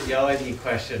a physiology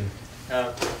question.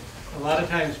 A lot of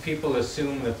times people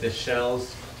assume that the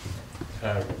shells,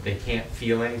 they can't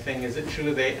feel anything. Is it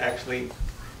true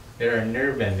there are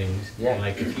nerve endings? Yeah.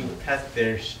 Like if you pet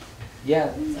their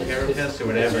carapace or It's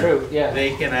whatever, true, yeah.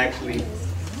 they can actually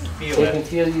feel They it. can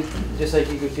feel you just like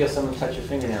you could feel someone touch your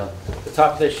fingernail. The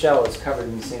top of their shell is covered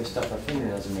in the same stuff our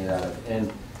fingernails are made out of.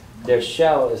 And their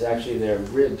shell is actually their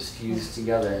ribs fused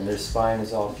together, and their spine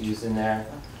is all fused in there.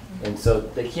 And so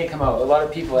they can't come out. A lot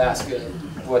of people ask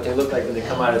what they look like when they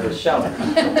come out of their shell.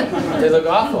 They look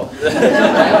awful. so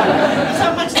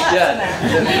much less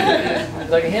in there.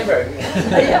 Like a hamburger.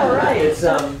 Yeah, right. It's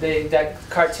that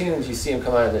cartoons you see them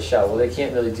come out of the shell. Well, they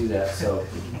can't really do that. So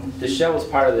the shell is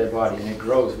part of their body, and it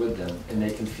grows with them, and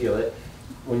they can feel it.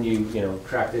 When you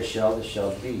crack their shell, the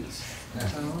shell beats.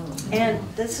 And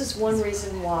this is one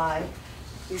reason why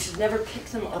you should never pick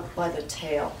them up by the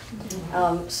tail.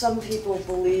 Some people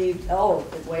believe, oh,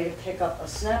 the way to pick up a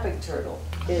snapping turtle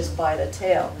is by the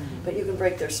tail, but you can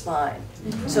break their spine.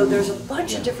 So there's a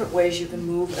bunch of different ways you can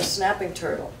move a snapping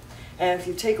turtle. And if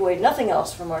you take away nothing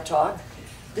else from our talk,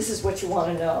 this is what you want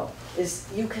to know, is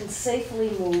you can safely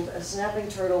move a snapping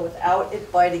turtle without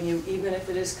it biting you, even if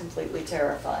it is completely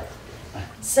terrified.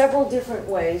 Several different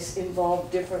ways involve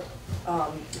different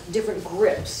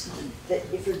grips that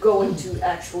if you're going to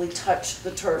actually touch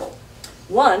the turtle.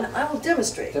 One, I will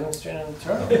demonstrate. Demonstrate on the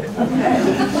turtle. Okay.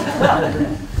 Well,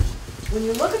 when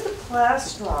you look at the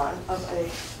plastron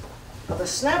of a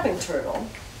snapping turtle,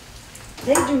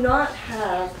 they do not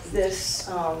have this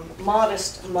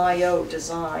modest maillot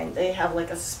design. They have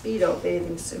like a Speedo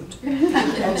bathing suit.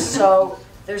 And so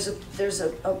there's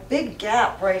a big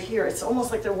gap right here. It's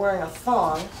almost like they're wearing a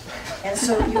thong. And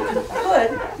so you can put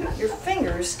your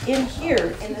fingers in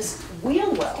here in this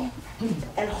wheel well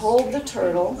and hold the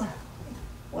turtle.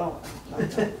 Well, hold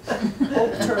the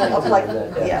turtle up like,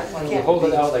 yeah. You hold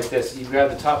it out like this. You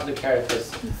grab the top of the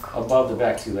carapace above the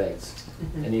back two legs.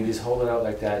 And you just hold it out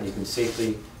like that. You can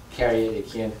safely carry it. It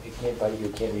can't bite you.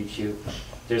 It can't reach you.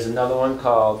 There's another one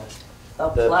called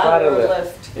The platter platter lift.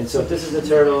 lift. And so if this is the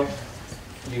turtle,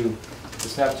 the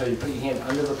snap turtle, you put your hand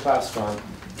under the plastron.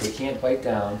 They can't bite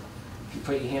down. If you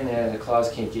put your hand there, the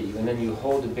claws can't get you. And then you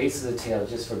hold the base of the tail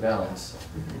just for balance,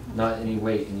 not any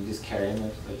weight, and you just carry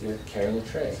them like you're carrying a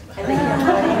tray. And they can't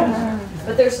bite you.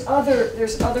 But there's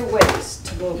other ways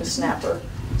to move a snapper.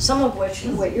 Some of which,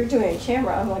 what you're doing in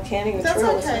camera, I'm like handing the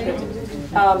turtle. That's okay.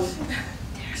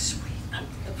 They're sweet.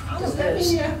 The problem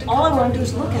is, all I want to do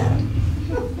is look at them.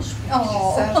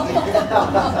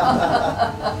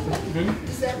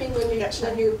 Does that mean when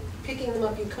you're picking them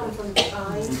up, you come from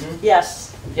behind?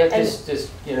 Yes. Yeah, just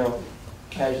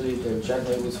casually,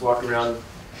 gently, just walk around,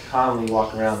 calmly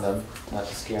walk around them, not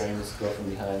to scare them, just go from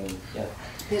behind them. Yeah.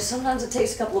 Yeah, sometimes it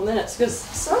takes a couple of minutes because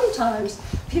sometimes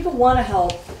people want to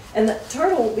help and the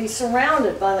turtle will be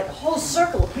surrounded by like a whole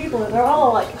circle of people and they're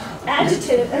all like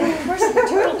agitated and then of course the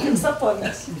turtle picks up on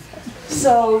this.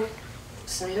 So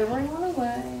send everyone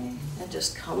away and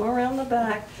just come around the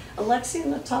back. Alexi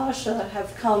and Natasha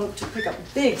have come to pick up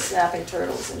big snapping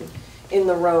turtles in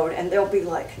the road and there'll be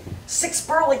like 6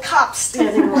 burly cops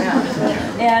standing around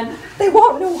and they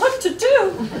won't know what to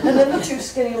do. And then the 2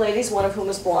 skinny ladies, one of whom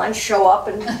is blind, show up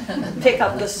and pick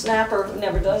up the snapper who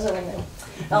never does anything.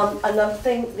 Another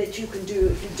thing that you can do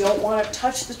if you don't want to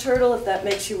touch the turtle, if that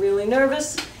makes you really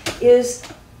nervous, is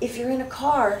if you're in a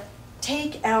car,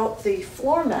 take out the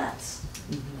floor mats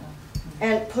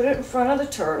and put it in front of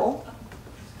the turtle,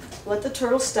 let the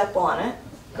turtle step on it,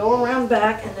 go around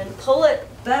back and then pull it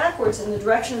backwards in the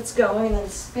direction it's going and then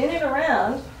spin it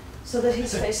around so that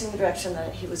he's facing the direction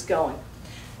that he was going.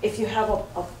 If you have a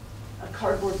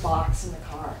cardboard box in the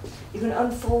car, you can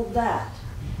unfold that.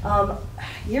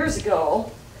 Years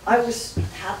ago, I was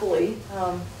happily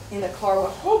in a car where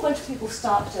a whole bunch of people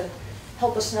stopped to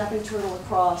help a snapping turtle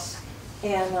across.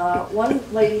 And one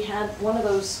lady had one of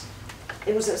those.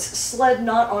 It was a sled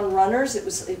not on runners. It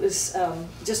was just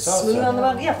Saucer. smooth on the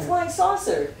bottom. Yeah, flying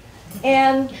saucer.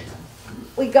 And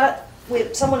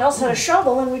someone else had a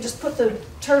shovel, and we just put the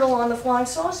turtle on the flying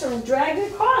saucer and dragged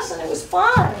it across, and it was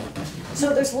fine.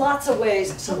 So there's lots of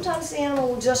ways. Sometimes the animal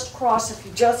will just cross if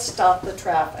you just stop the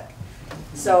traffic.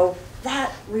 So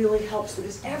that really helps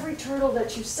because every turtle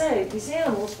that you save, these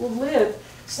animals will live.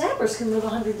 Snappers can live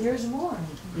 100 years or more.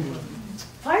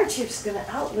 Fire chief's going to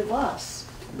outlive us,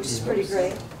 which is pretty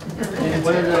great. And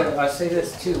I'll say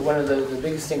this too, one of the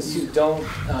biggest things too, don't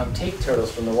take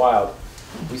turtles from the wild.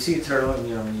 We see a turtle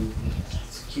and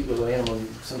it's a cute little animal, you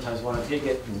sometimes want to take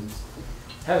it and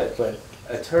have it, but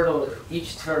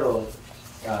each turtle,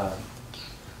 a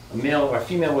male or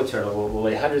female wood turtle will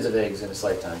lay hundreds of eggs in its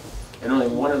lifetime. And only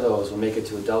one of those will make it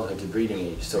to adulthood, to breeding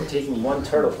age. So taking one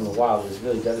turtle from the wild is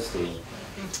really devastating.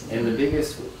 And the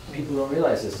biggest, people don't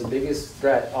realize this, the biggest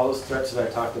threat, all those threats that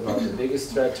I talked about, the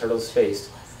biggest threat turtles face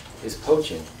is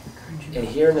poaching. And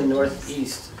here in the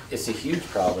Northeast, it's a huge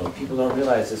problem. People don't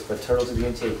realize this, but turtles are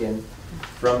being taken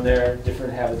from their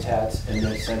different habitats and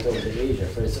they're sent over to Asia.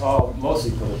 But it's all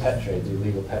mostly for the pet trade, the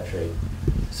illegal pet trade.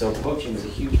 So poaching is a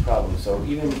huge problem. So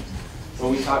even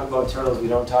when we talk about turtles, we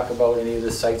don't talk about any of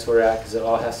the sites we're at because it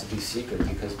all has to be secret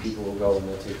because people will go and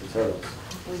they'll take the turtles.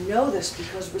 We know this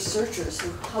because researchers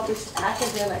who published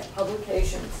academic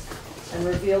publications and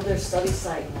revealed their study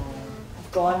site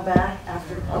have gone back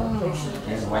after the publication and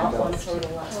there's not one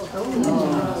turtle left.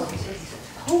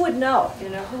 Who would know?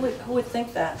 Who would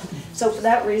think that? So for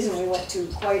that reason, we went to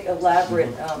quite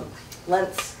elaborate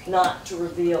lengths not to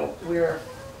reveal where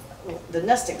the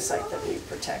nesting site that we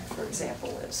protect, for example,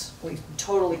 is. We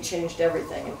totally changed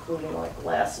everything, including like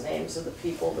last names of the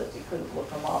people that you couldn't look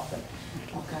them up and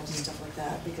all kinds of stuff like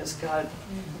that, because God,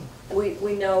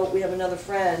 we know, we have another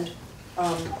friend,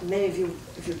 many of you,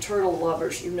 if you're turtle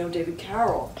lovers, you know David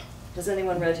Carroll. Has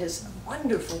anyone read his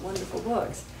wonderful, wonderful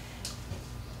books?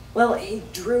 Well, he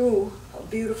drew a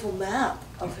beautiful map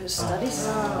of his study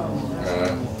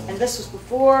site. And this was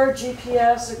before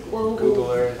GPS, a global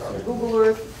Google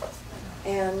Earth.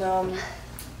 And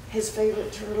his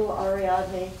favorite turtle,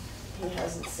 Ariadne, he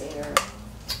hasn't seen her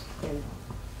in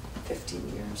 15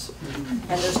 years.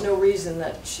 And there's no reason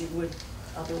that she would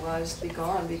otherwise be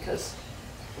gone, because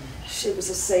she was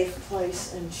a safe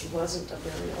place and she wasn't a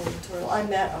very old turtle. I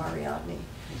met Ariadne.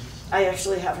 I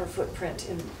actually have her footprint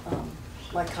in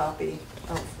my copy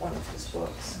of one of his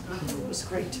books. It was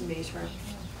great to meet her.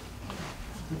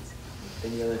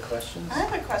 Any other questions? I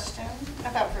have a question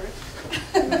about Ruth.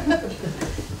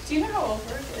 Do you know how old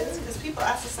Ruth is? Because people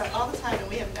ask us that all the time and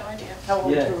we have no idea. How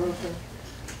old Yeah. is Ruth?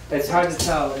 It's hard to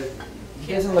tell.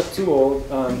 He doesn't look too old.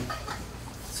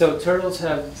 So turtles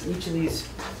have each of these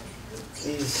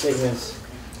segments,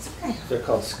 they're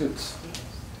called scoots.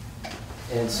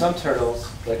 And some turtles,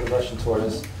 like a Russian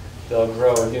tortoise, they'll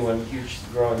grow a new one each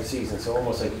growing season, so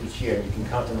almost like each year, and you can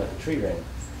count them like a tree ring.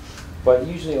 But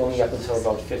usually only up until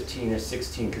about 15 or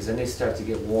 16, because then they start to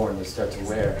get worn, they start to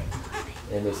wear,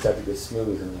 and they start to get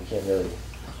smooth, and you can't really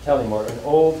tell anymore. An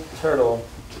old turtle,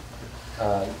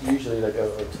 usually like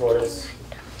a tortoise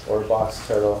or a box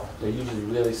turtle, they're usually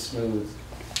really smooth.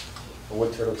 A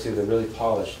wood turtle too, they're really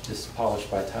polished, just polished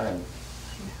by time.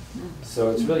 So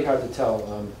it's really hard to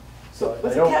tell. So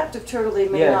With a captive turtle, they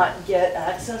may not get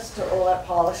access to all that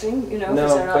polishing, you know,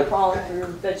 because they're not crawling through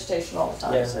vegetation all the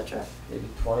time, etc. Maybe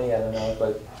 20, I don't know,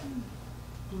 but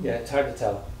yeah, it's hard to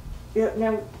tell. Yeah,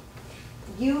 now,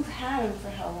 you've had him for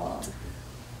how long?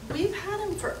 We've had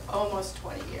him for almost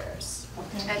 20 years.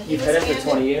 Okay. And he You've was had him for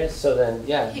 20 years, so then,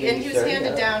 yeah. And maybe he was 30,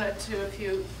 handed yeah. down to a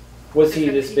few. Was he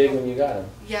different this big people. when you got him?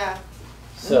 Yeah.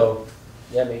 So,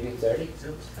 yeah, maybe 30?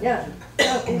 Yeah,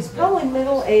 he's probably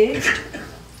middle-aged,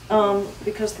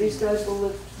 because these guys will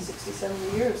live 60,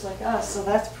 70 years like us, so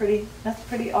that's pretty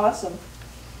awesome.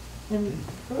 And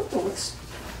Ruka looks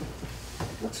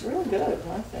really good,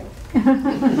 I think.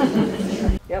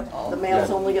 Yep, the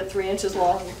males only get 3 inches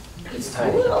long. It's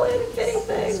tiny. Little itty-bitty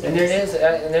thing. And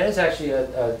there is actually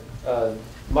a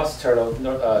musk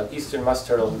turtle, eastern musk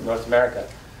turtle in North America.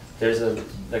 There's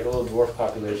like a little dwarf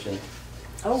population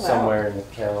somewhere in the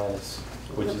Carolinas,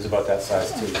 which is about that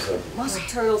size too. So Musk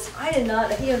turtles, I did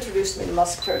not, he introduced me to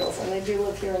musk turtles, and they do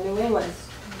live here in New England.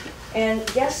 And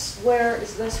guess where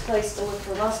is the best place to look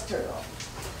for musk turtle?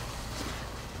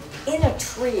 In a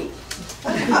tree.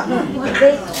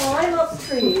 They climb up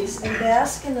trees and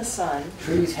bask in the sun.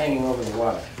 trees hanging over the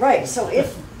water. Right, so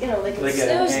if, you know, they can They get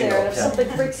an snooze there, and if angle, yeah. something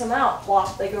freaks them out,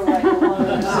 plop, they go right in the water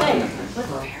and sink. But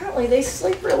apparently they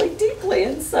sleep really deeply,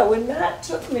 and so when Matt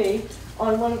took me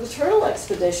on one of the turtle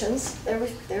expeditions, there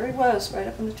he was, right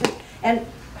up in the tree. And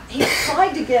he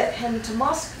tried to get him to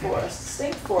musk for us,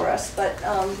 sink for us, but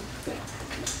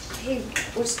he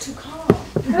was too calm.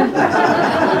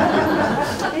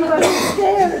 He wasn't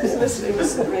scared. It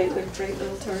was great, they're great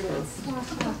little turtles.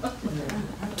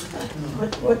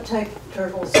 What type of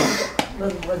turtles,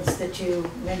 little ones that you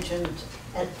mentioned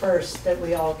at first that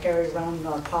we all carried around in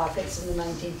our pockets in the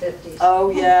 1950s?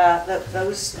 Oh yeah,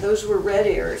 those were red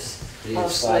ears.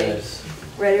 Sliders.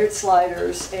 Red-eared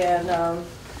sliders, and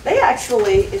they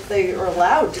actually, if they are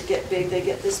allowed to get big, they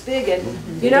get this big. And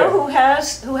you know who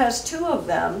has 2 of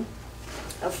them?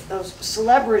 Of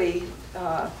celebrity,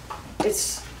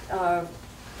 it's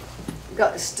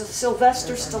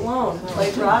Sylvester Stallone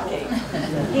played Rocky.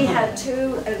 He had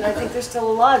 2, and I think they're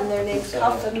still alive, and their names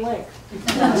Cuff and Link.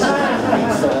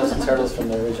 So those are turtles from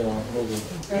the original movie.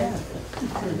 Yeah.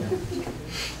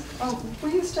 We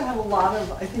used to have a lot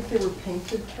of, I think they were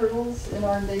painted turtles in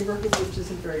our neighborhood, which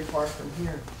isn't very far from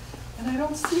here. And I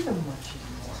don't see them much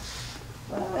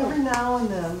anymore. Every now and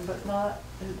then, but not,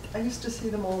 I used to see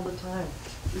them all the time.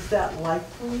 Is that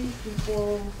likely,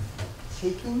 people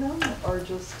taking them, or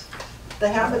just, the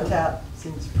habitat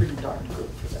seems pretty darn good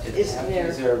for that? Is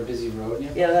there a busy road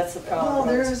near? Yeah, that's the problem. Well,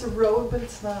 there is a road, but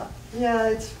it's not, yeah,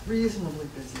 it's reasonably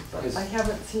busy, but I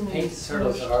haven't seen any. Painted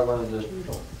turtles are one of the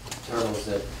turtles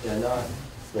that they're not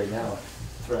right now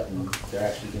threatened. They're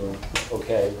actually doing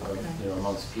okay, you know,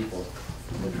 amongst people.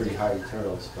 They're pretty hardy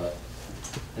turtles, but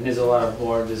and there's a lot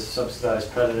more. There's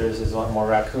subsidized predators. There's a lot more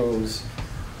raccoons,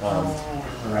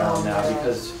 around now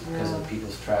because of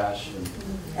people's trash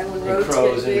And when and roads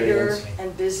crows get and bigger ravens.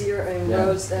 and busier, I mean, Yeah.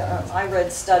 roads, I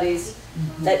read studies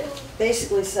that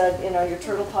basically said, you know, your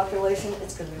turtle population,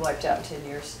 it's gonna be wiped out in 10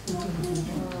 years.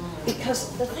 Because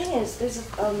the thing is,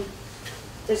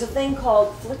 there's a thing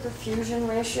called flicker fusion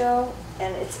ratio,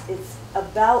 and it's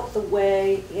about the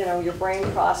way, you know, your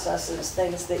brain processes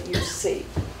things that you see.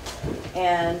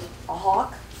 And a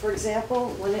hawk, for example,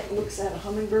 when it looks at a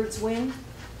hummingbird's wing,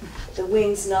 the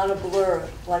wing's not a blur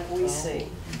like we see.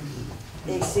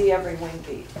 They see every wing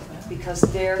beat because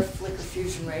their flicker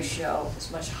fusion ratio is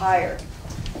much higher.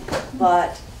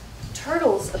 But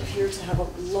turtles appear to have a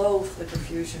low flicker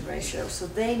fusion ratio, so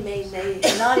they may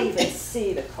not even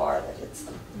see the car that hits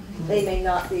them. They may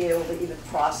not be able to even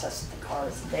process that the car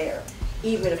is there,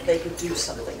 even if they could do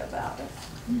something about it.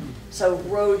 So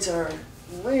roads are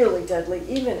really deadly,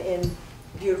 even in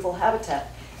beautiful habitat.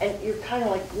 And you're kind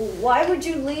of like, well, why would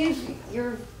you leave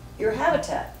your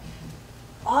habitat?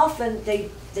 Often they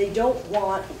don't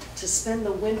want to spend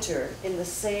the winter in the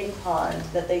same pond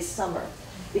that they summer,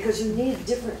 because you need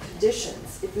different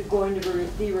conditions if you're going to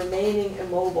be remaining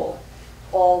immobile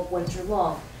all winter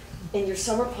long. In your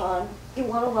summer pond, you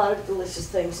want a lot of delicious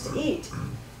things to eat,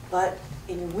 but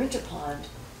in your winter pond,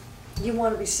 you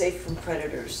want to be safe from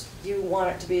predators. You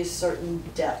want it to be a certain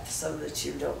depth so that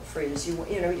you don't freeze.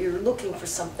 You know, you're looking for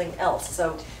something else.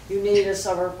 So you need a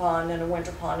summer pond and a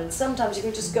winter pond, and sometimes you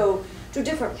can just go to a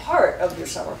different part of your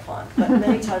summer pond, but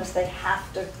many times they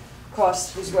have to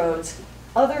cross these roads.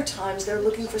 Other times they're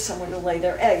looking for somewhere to lay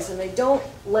their eggs, and they don't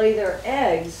lay their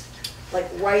eggs like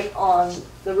right on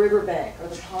the riverbank or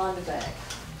the pond bank.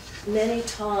 Many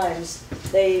times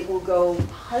they will go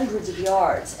hundreds of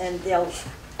yards, and they'll,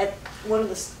 at one of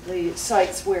the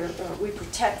sites where we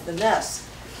protect the nests,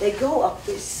 they go up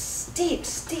these steep,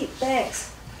 steep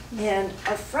banks. And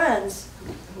our friends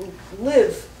who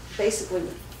live basically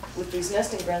with these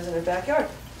nesting grounds in their backyard,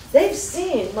 they've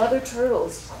seen mother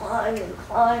turtles climbing,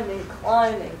 climbing,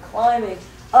 climbing, climbing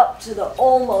up to the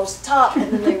almost top,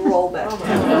 and then they roll back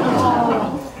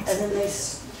down. And then they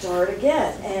start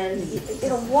again. And you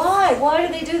know, why? Why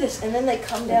do they do this? And then they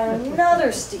come down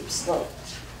another steep slope.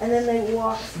 And then they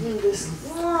walk through this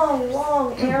long,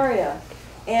 long area.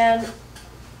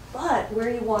 But where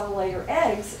you want to lay your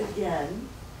eggs, again,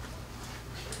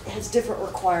 has different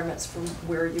requirements from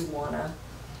where you want to,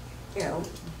 you know,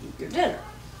 eat your dinner.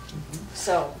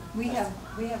 So we have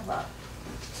a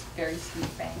very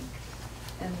steep bank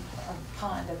and a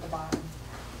pond at the bottom.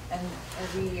 And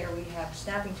every year we have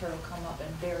snapping turtle come up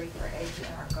and bury their eggs in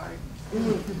our garden.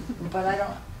 But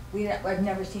I've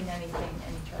never seen any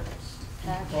turtles.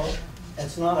 Well,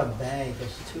 it's not a bank,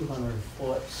 it's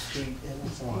 200-foot steep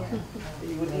incline.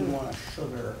 You wouldn't even want to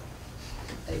sugar.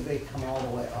 They come all the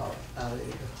way up out of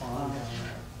your pond down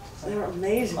there. they're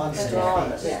amazing On the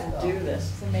strong feet. that they can do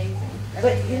this. It's amazing.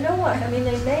 But you know what? I mean,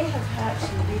 they may have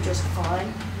hatched and be just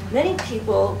fine. Many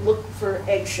people look for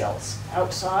eggshells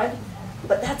outside,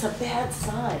 but that's a bad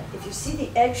sign. If you see the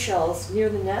eggshells near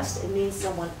the nest, it means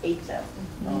someone ate them.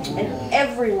 And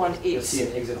everyone You'll eats see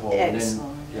an exit hole, and eggs.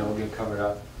 then it'll get covered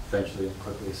up eventually and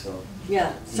quickly, so.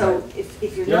 Yeah, so if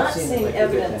you're You don't not see it seeing like a good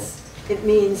evidence, it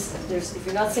means if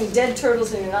you're not seeing dead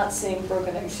turtles and you're not seeing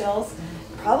broken eggshells,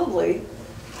 probably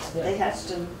they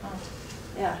hatched in,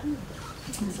 yeah.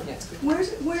 So that's good.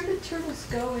 Where do turtles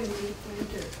go in the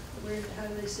winter? How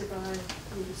do they survive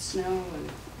in the snow and?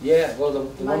 Yeah, well,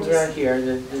 the ones around here,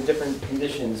 they're different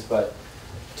conditions, but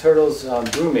turtles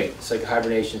brumate. It's like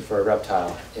hibernation for a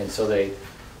reptile, and so they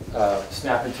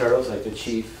snapping turtles, like the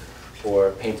chief,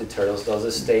 or painted turtles, they'll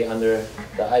just stay under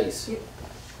the ice.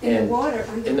 In the water?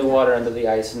 In the water, under the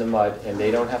ice, in the mud, and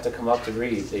they don't have to come up to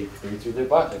breathe. They breathe through their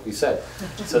butt, like we said.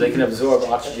 So they can absorb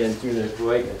oxygen through their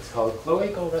cloaca. It's called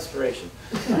cloacal respiration.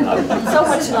 So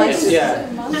much nicer.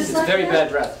 It's very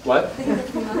bad breath. What?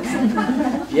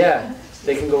 Yeah,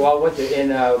 they can go all winter.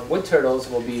 And wood turtles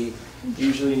will be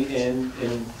usually in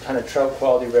kind of trout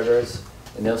quality rivers,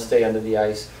 and they'll stay under the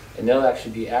ice, and they'll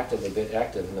actually be active, a bit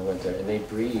active in the winter, and they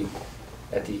breed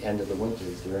at the end of the winter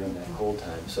during that cold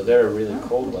time. So they're a really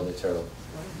cold weather turtle.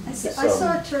 I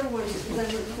saw a turtle once when I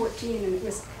was 14, and it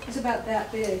was about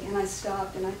that big, and I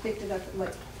stopped and I picked it up at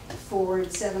like 4 and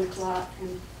 7 o'clock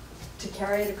and to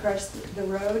carry it across the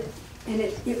road, and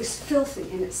it was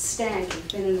filthy and it stank. It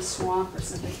had been in a swamp or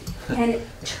something, and it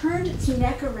turned its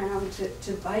neck around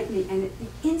to bite me, and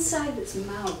the inside of its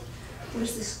mouth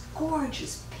was this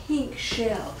gorgeous pink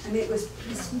shell. I mean, it was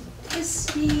this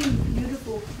pristine,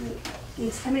 beautiful.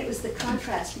 I mean, it was the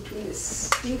contrast between this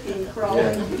stinking,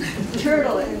 crawling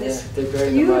turtle and this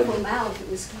beautiful mouth. It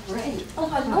was great. Oh,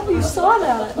 I love you saw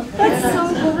that. That's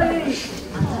so great.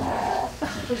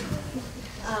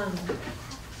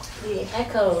 The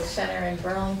Echo Center in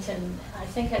Burlington, I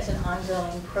think, has an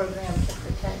ongoing program to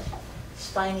protect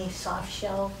spiny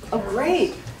softshell. Oh,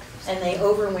 great. And they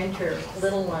overwinter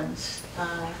little ones.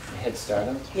 Head Start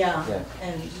 'em? Yeah, Yeah.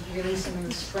 and release them in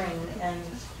the spring. And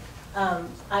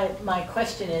my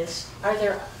question is, are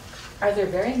there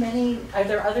very many? Are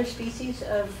there other species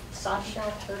of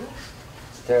softshell turtles?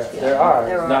 There are,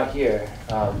 there are. not here.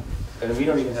 And we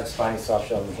don't even have spiny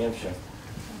softshell in New Hampshire.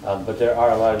 But there are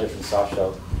a lot of different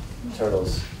softshell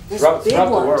turtles. There's Throughout big the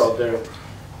ones. world,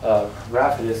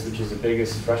 Rapidus, which is the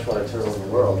biggest freshwater turtle in the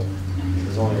world,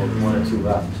 there's only like 1 or 2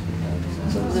 left.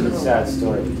 So it's a sad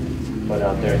story. But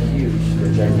they're huge,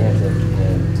 they're gigantic,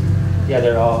 and yeah,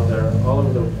 they're all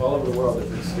over the world.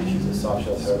 Different species of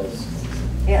softshell turtles.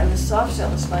 Yeah, and the softshell,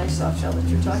 the spiny softshell that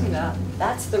you're talking about,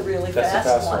 that's the really That's the fast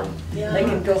fast one. one. Yeah. They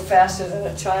can go faster than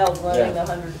a child running Yeah.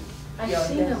 100 I've yards.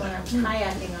 seen them when I'm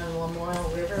kayaking on the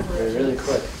Lamoille River. where They're really it's,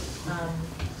 quick.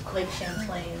 Lake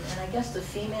Champlain, and I guess the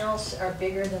females are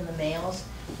bigger than the males.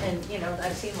 And you know,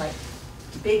 I've seen like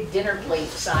big dinner plate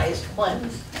sized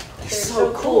ones. They're They're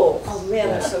so cool. Oh man,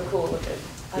 Yeah. they're so cool looking.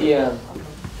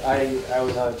 I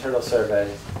was on a turtle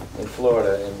survey in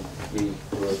Florida, and we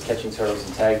were catching turtles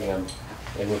and tagging them.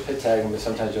 And we'll pit tag them, but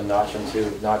sometimes you'll notch them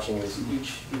too. Notching is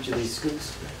each of these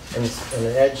scoops, and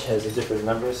the edge has a different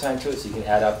number assigned to it, so you can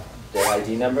add up their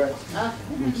ID number.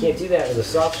 You can't do that with a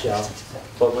soft shell,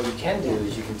 but what you can do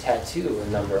is you can tattoo a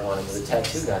number on it with a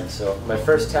tattoo gun. So my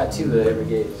first tattoo that I ever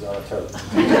gave was on a turtle.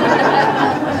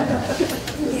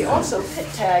 He also pit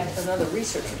tagged another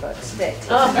researcher by mistake.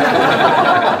 I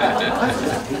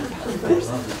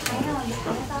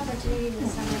had the opportunity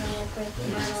this summer to work with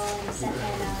Myrtle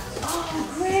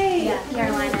and Great. yeah,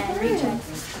 Carolina and Regent.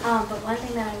 But one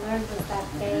thing that I learned was that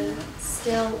they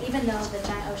still, even though the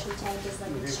giant ocean tank is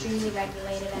like extremely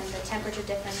regulated and the temperature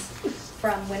difference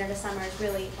from winter to summer is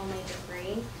really only a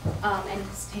degree, and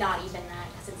it's not even that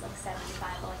because it's like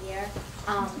 75 all year.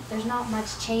 There's not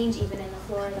much change even in the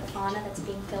flora, the fauna that's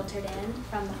being filtered in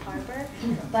from the harbor,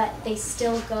 but they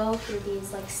still go through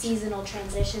these like seasonal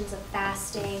transitions of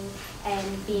fasting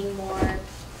and being more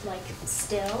like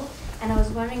still. And I was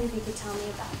wondering if you could tell me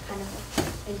about kind of like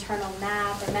internal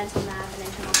map or mental map and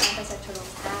internal compass that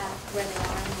turtles have, where they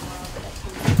are in the world, that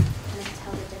can kind of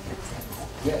tell the differences.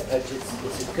 Yeah,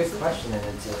 it's a good question, and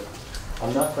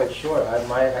I'm not quite sure. I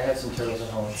have some turtles at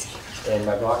home, and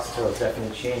my box turtles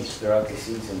definitely change throughout the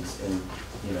seasons. And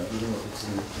you know, even if it's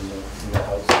in the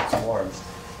house, it's warm,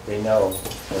 they know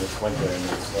when it's winter and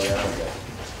it's slow down a bit.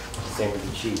 Same with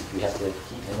the chief, we have to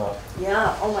heat him up.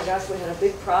 Yeah, oh my gosh, we had a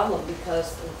big problem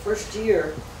because the first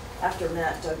year after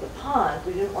Matt dug the pond,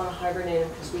 we didn't want to hibernate him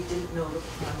because we didn't know the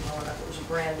pond well enough. It was a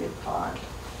brand new pond.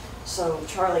 So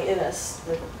Charlie Innes,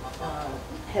 the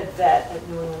head vet at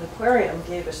New England Aquarium,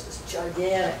 gave us this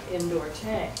gigantic indoor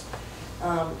tank.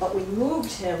 But we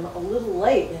moved him a little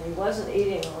late and he wasn't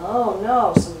eating. Oh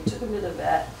no, so we took him to the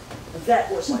vet. The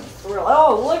vet was like thrilled.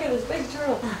 Oh, look at this big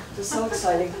turtle. It was so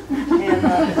exciting. And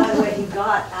by the way, he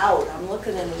got out. I'm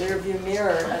looking in the rearview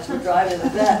mirror as we're driving to the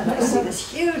vet, and I see this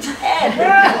huge head.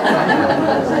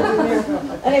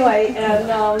 Anyway,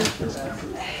 and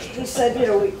he said, you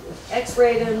know, we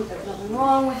x-rayed him. There's nothing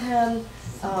wrong with him.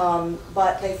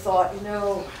 But they thought, you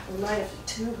know, we might have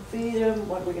to tube feed him.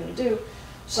 What are we going to do?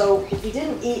 So if he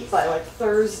didn't eat by like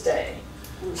Thursday,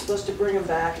 we were supposed to bring him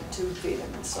back and tube feed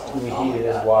him and so on. We Oh my heated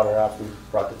his God. water up, we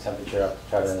brought the temperature up to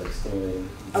try to stimulate him.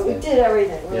 We did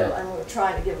everything. We were, Yeah. and we were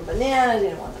trying to give him banana.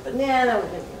 Didn't want the banana. We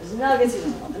didn't give him his nuggets. He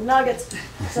didn't want the nuggets.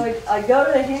 So I go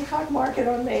to the Hancock Market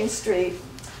on Main Street,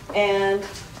 and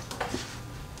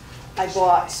I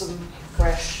bought some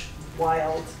fresh,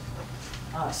 wild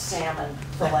salmon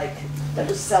for like that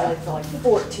was selling for like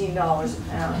 $14 a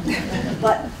pound.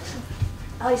 But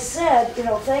I said, you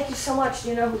know, thank you so much. Do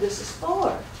you know who this is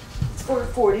for? It's for a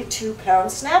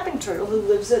 42-pound snapping turtle who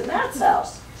lives at Matt's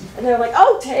house. And they're like,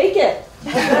 oh, take it.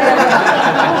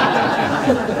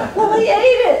 Well, he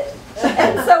ate it.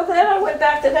 And so then I went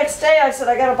back the next day. I said,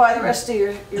 I got to buy the rest of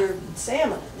your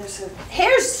salmon. And they said,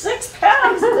 here's 6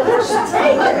 pounds. You should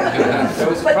take it. There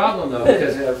was a problem though,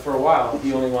 because for a while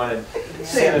he only wanted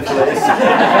salmon fillets.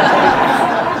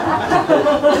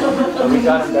 But we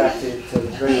got him back to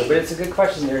regular. But it's a good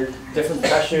question. There are different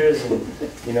pressures and,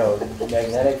 you know,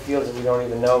 magnetic fields that we don't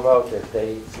even know about that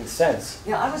they can sense.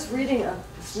 Yeah, I was reading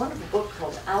this wonderful book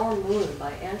called Our Moon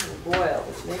by Andrew Boyle,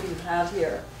 which maybe you have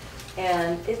here.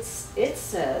 And it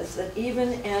says that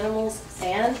even animals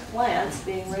and plants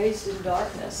being raised in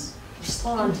darkness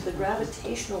respond to the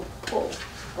gravitational pull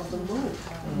of the moon.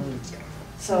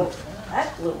 So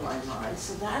that blew my mind.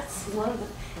 So that's one of the,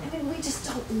 I mean, we just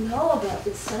don't know about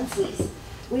these senses.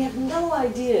 We have no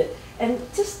idea. And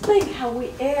just think how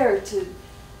we err to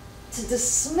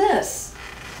dismiss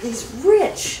these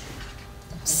rich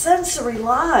sensory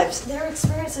lives. They're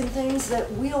experiencing things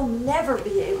that we'll never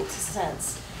be able to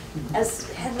sense. As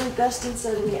Henry Beston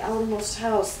said in The Outermost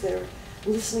House, they're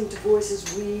listening to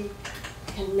voices we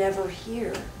can never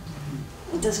hear.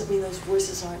 It doesn't mean those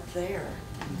voices aren't there.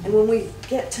 And when we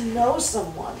get to know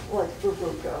someone like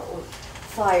Veruca or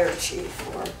Fire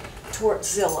Chief or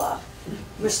Tortzilla,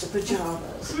 Mr.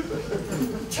 Pajamas,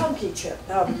 Chunky Chip,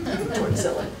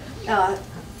 Tortzilla,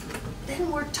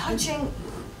 then we're touching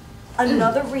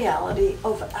another reality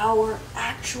of our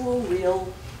actual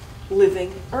real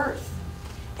living earth.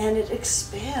 And it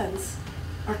expands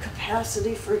our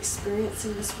capacity for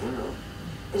experiencing this world.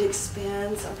 It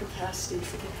expands our capacity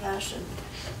for compassion,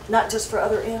 not just for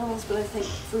other animals, but I think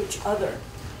for each other.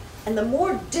 And the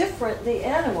more different the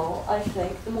animal, I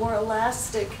think, the more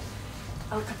elastic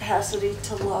our capacity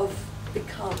to love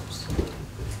becomes.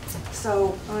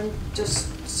 So I'm just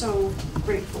so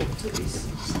grateful to these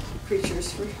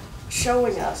creatures for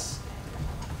showing us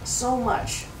so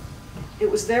much. It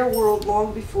was their world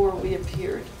long before we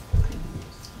appeared.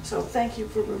 So thank you,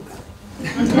 Veruca.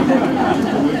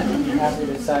 Happy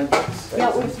to sign books.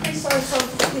 Yeah, we signed some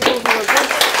people who are